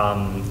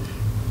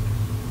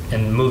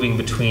 and moving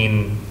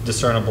between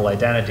discernible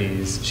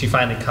identities, she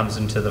finally comes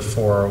into the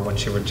fore when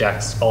she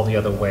rejects all the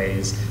other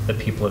ways that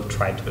people have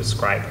tried to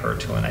ascribe her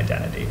to an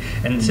identity.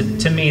 And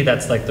to me,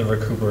 that's like the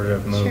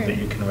recuperative move that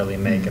you can really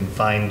make and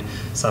find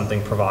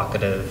something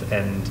provocative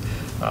and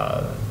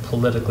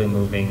politically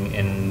moving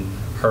in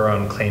her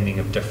own claiming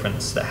of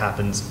difference that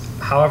happens,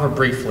 however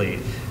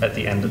briefly, at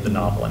the end of the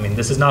novel. I mean,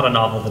 this is not a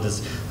novel that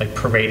is like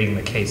parading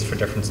the case for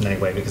difference in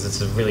any way, because it's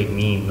a really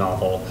mean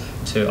novel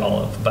to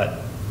Olive,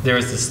 but there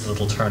is this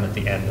little turn at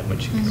the end in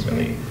which you can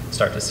really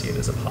start to see it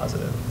as a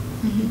positive.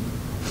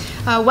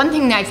 One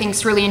thing that I think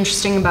is really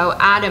interesting about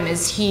Adam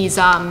is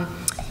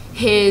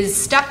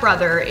his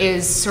stepbrother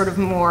is sort of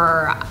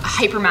more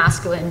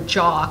hypermasculine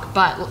jock,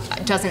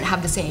 but doesn't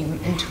have the same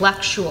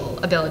intellectual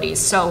abilities.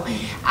 So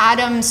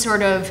Adam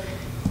sort of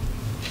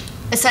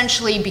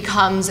essentially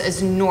becomes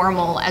as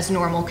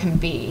normal can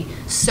be.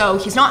 So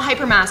he's not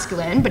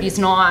hypermasculine, but he's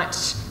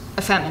not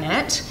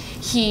effeminate.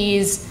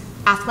 He's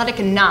athletic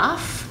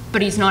enough,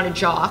 but he's not a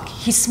jock.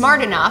 He's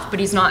smart enough, but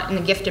he's not in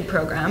the gifted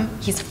program.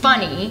 He's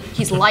funny,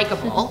 he's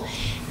likable.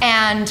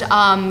 And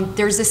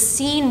there's a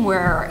scene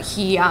where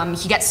he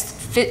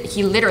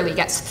literally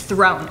gets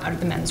thrown out of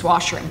the men's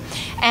washroom.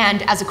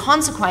 And as a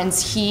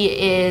consequence, he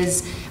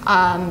is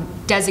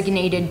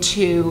designated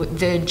to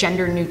the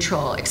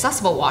gender-neutral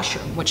accessible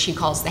washroom, which he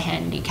calls the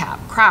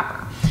handicap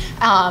crapper.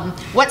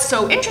 What's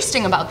so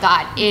interesting about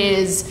that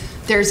is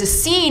there's a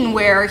scene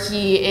where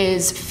he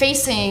is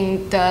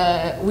facing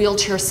the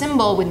wheelchair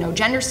symbol with no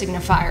gender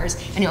signifiers,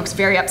 and he looks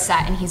very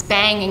upset, and he's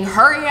banging,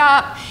 "Hurry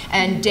up!"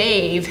 And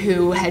Dave,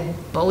 who had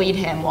bullied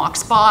him,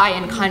 walks by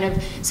and kind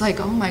of is like,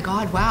 "Oh my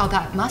God, wow,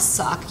 that must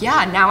suck.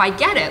 Yeah, now I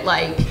get it.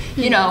 Like,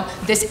 you know,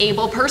 this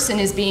able person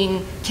is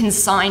being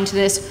consigned to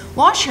this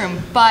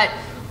washroom." But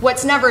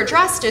what's never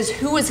addressed is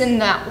who was in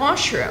that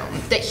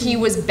washroom that he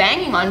was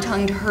banging on,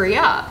 telling to hurry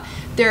up.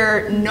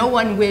 No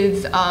one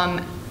with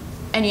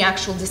any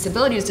actual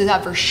disabilities is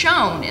ever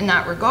shown in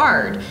that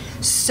regard.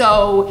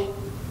 So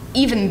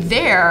even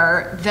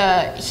there,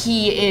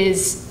 he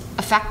is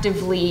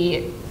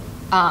effectively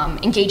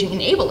engaging in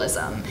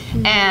ableism.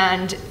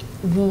 And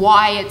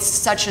why it's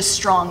such a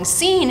strong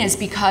scene is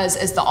because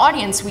as the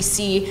audience, we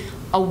see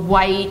a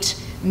white,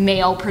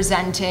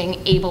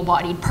 male-presenting,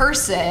 able-bodied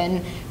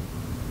person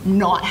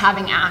not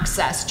having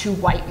access to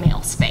white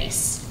male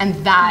space.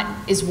 And that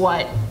is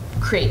what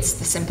creates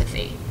the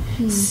sympathy.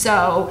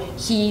 So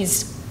he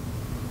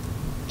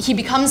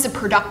becomes a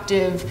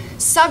productive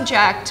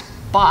subject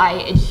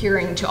by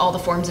adhering to all the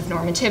forms of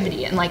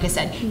normativity. And like I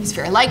said, he's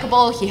very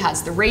likable, he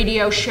has the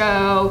radio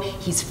show,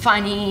 he's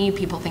funny,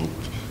 people think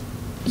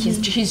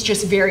he's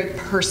just very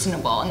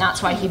personable, and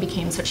that's why he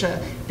became such a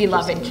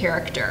beloved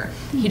character.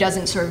 He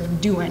doesn't sort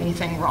of do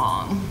anything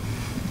wrong.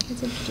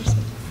 Please introduce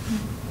it.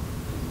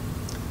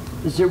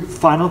 Is there a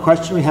final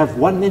question? We have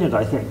 1 minute,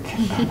 I think.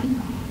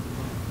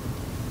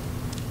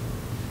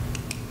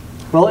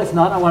 Well, if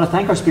not, I want to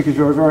thank our speakers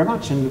very, very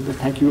much, and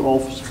thank you all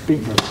for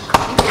being here.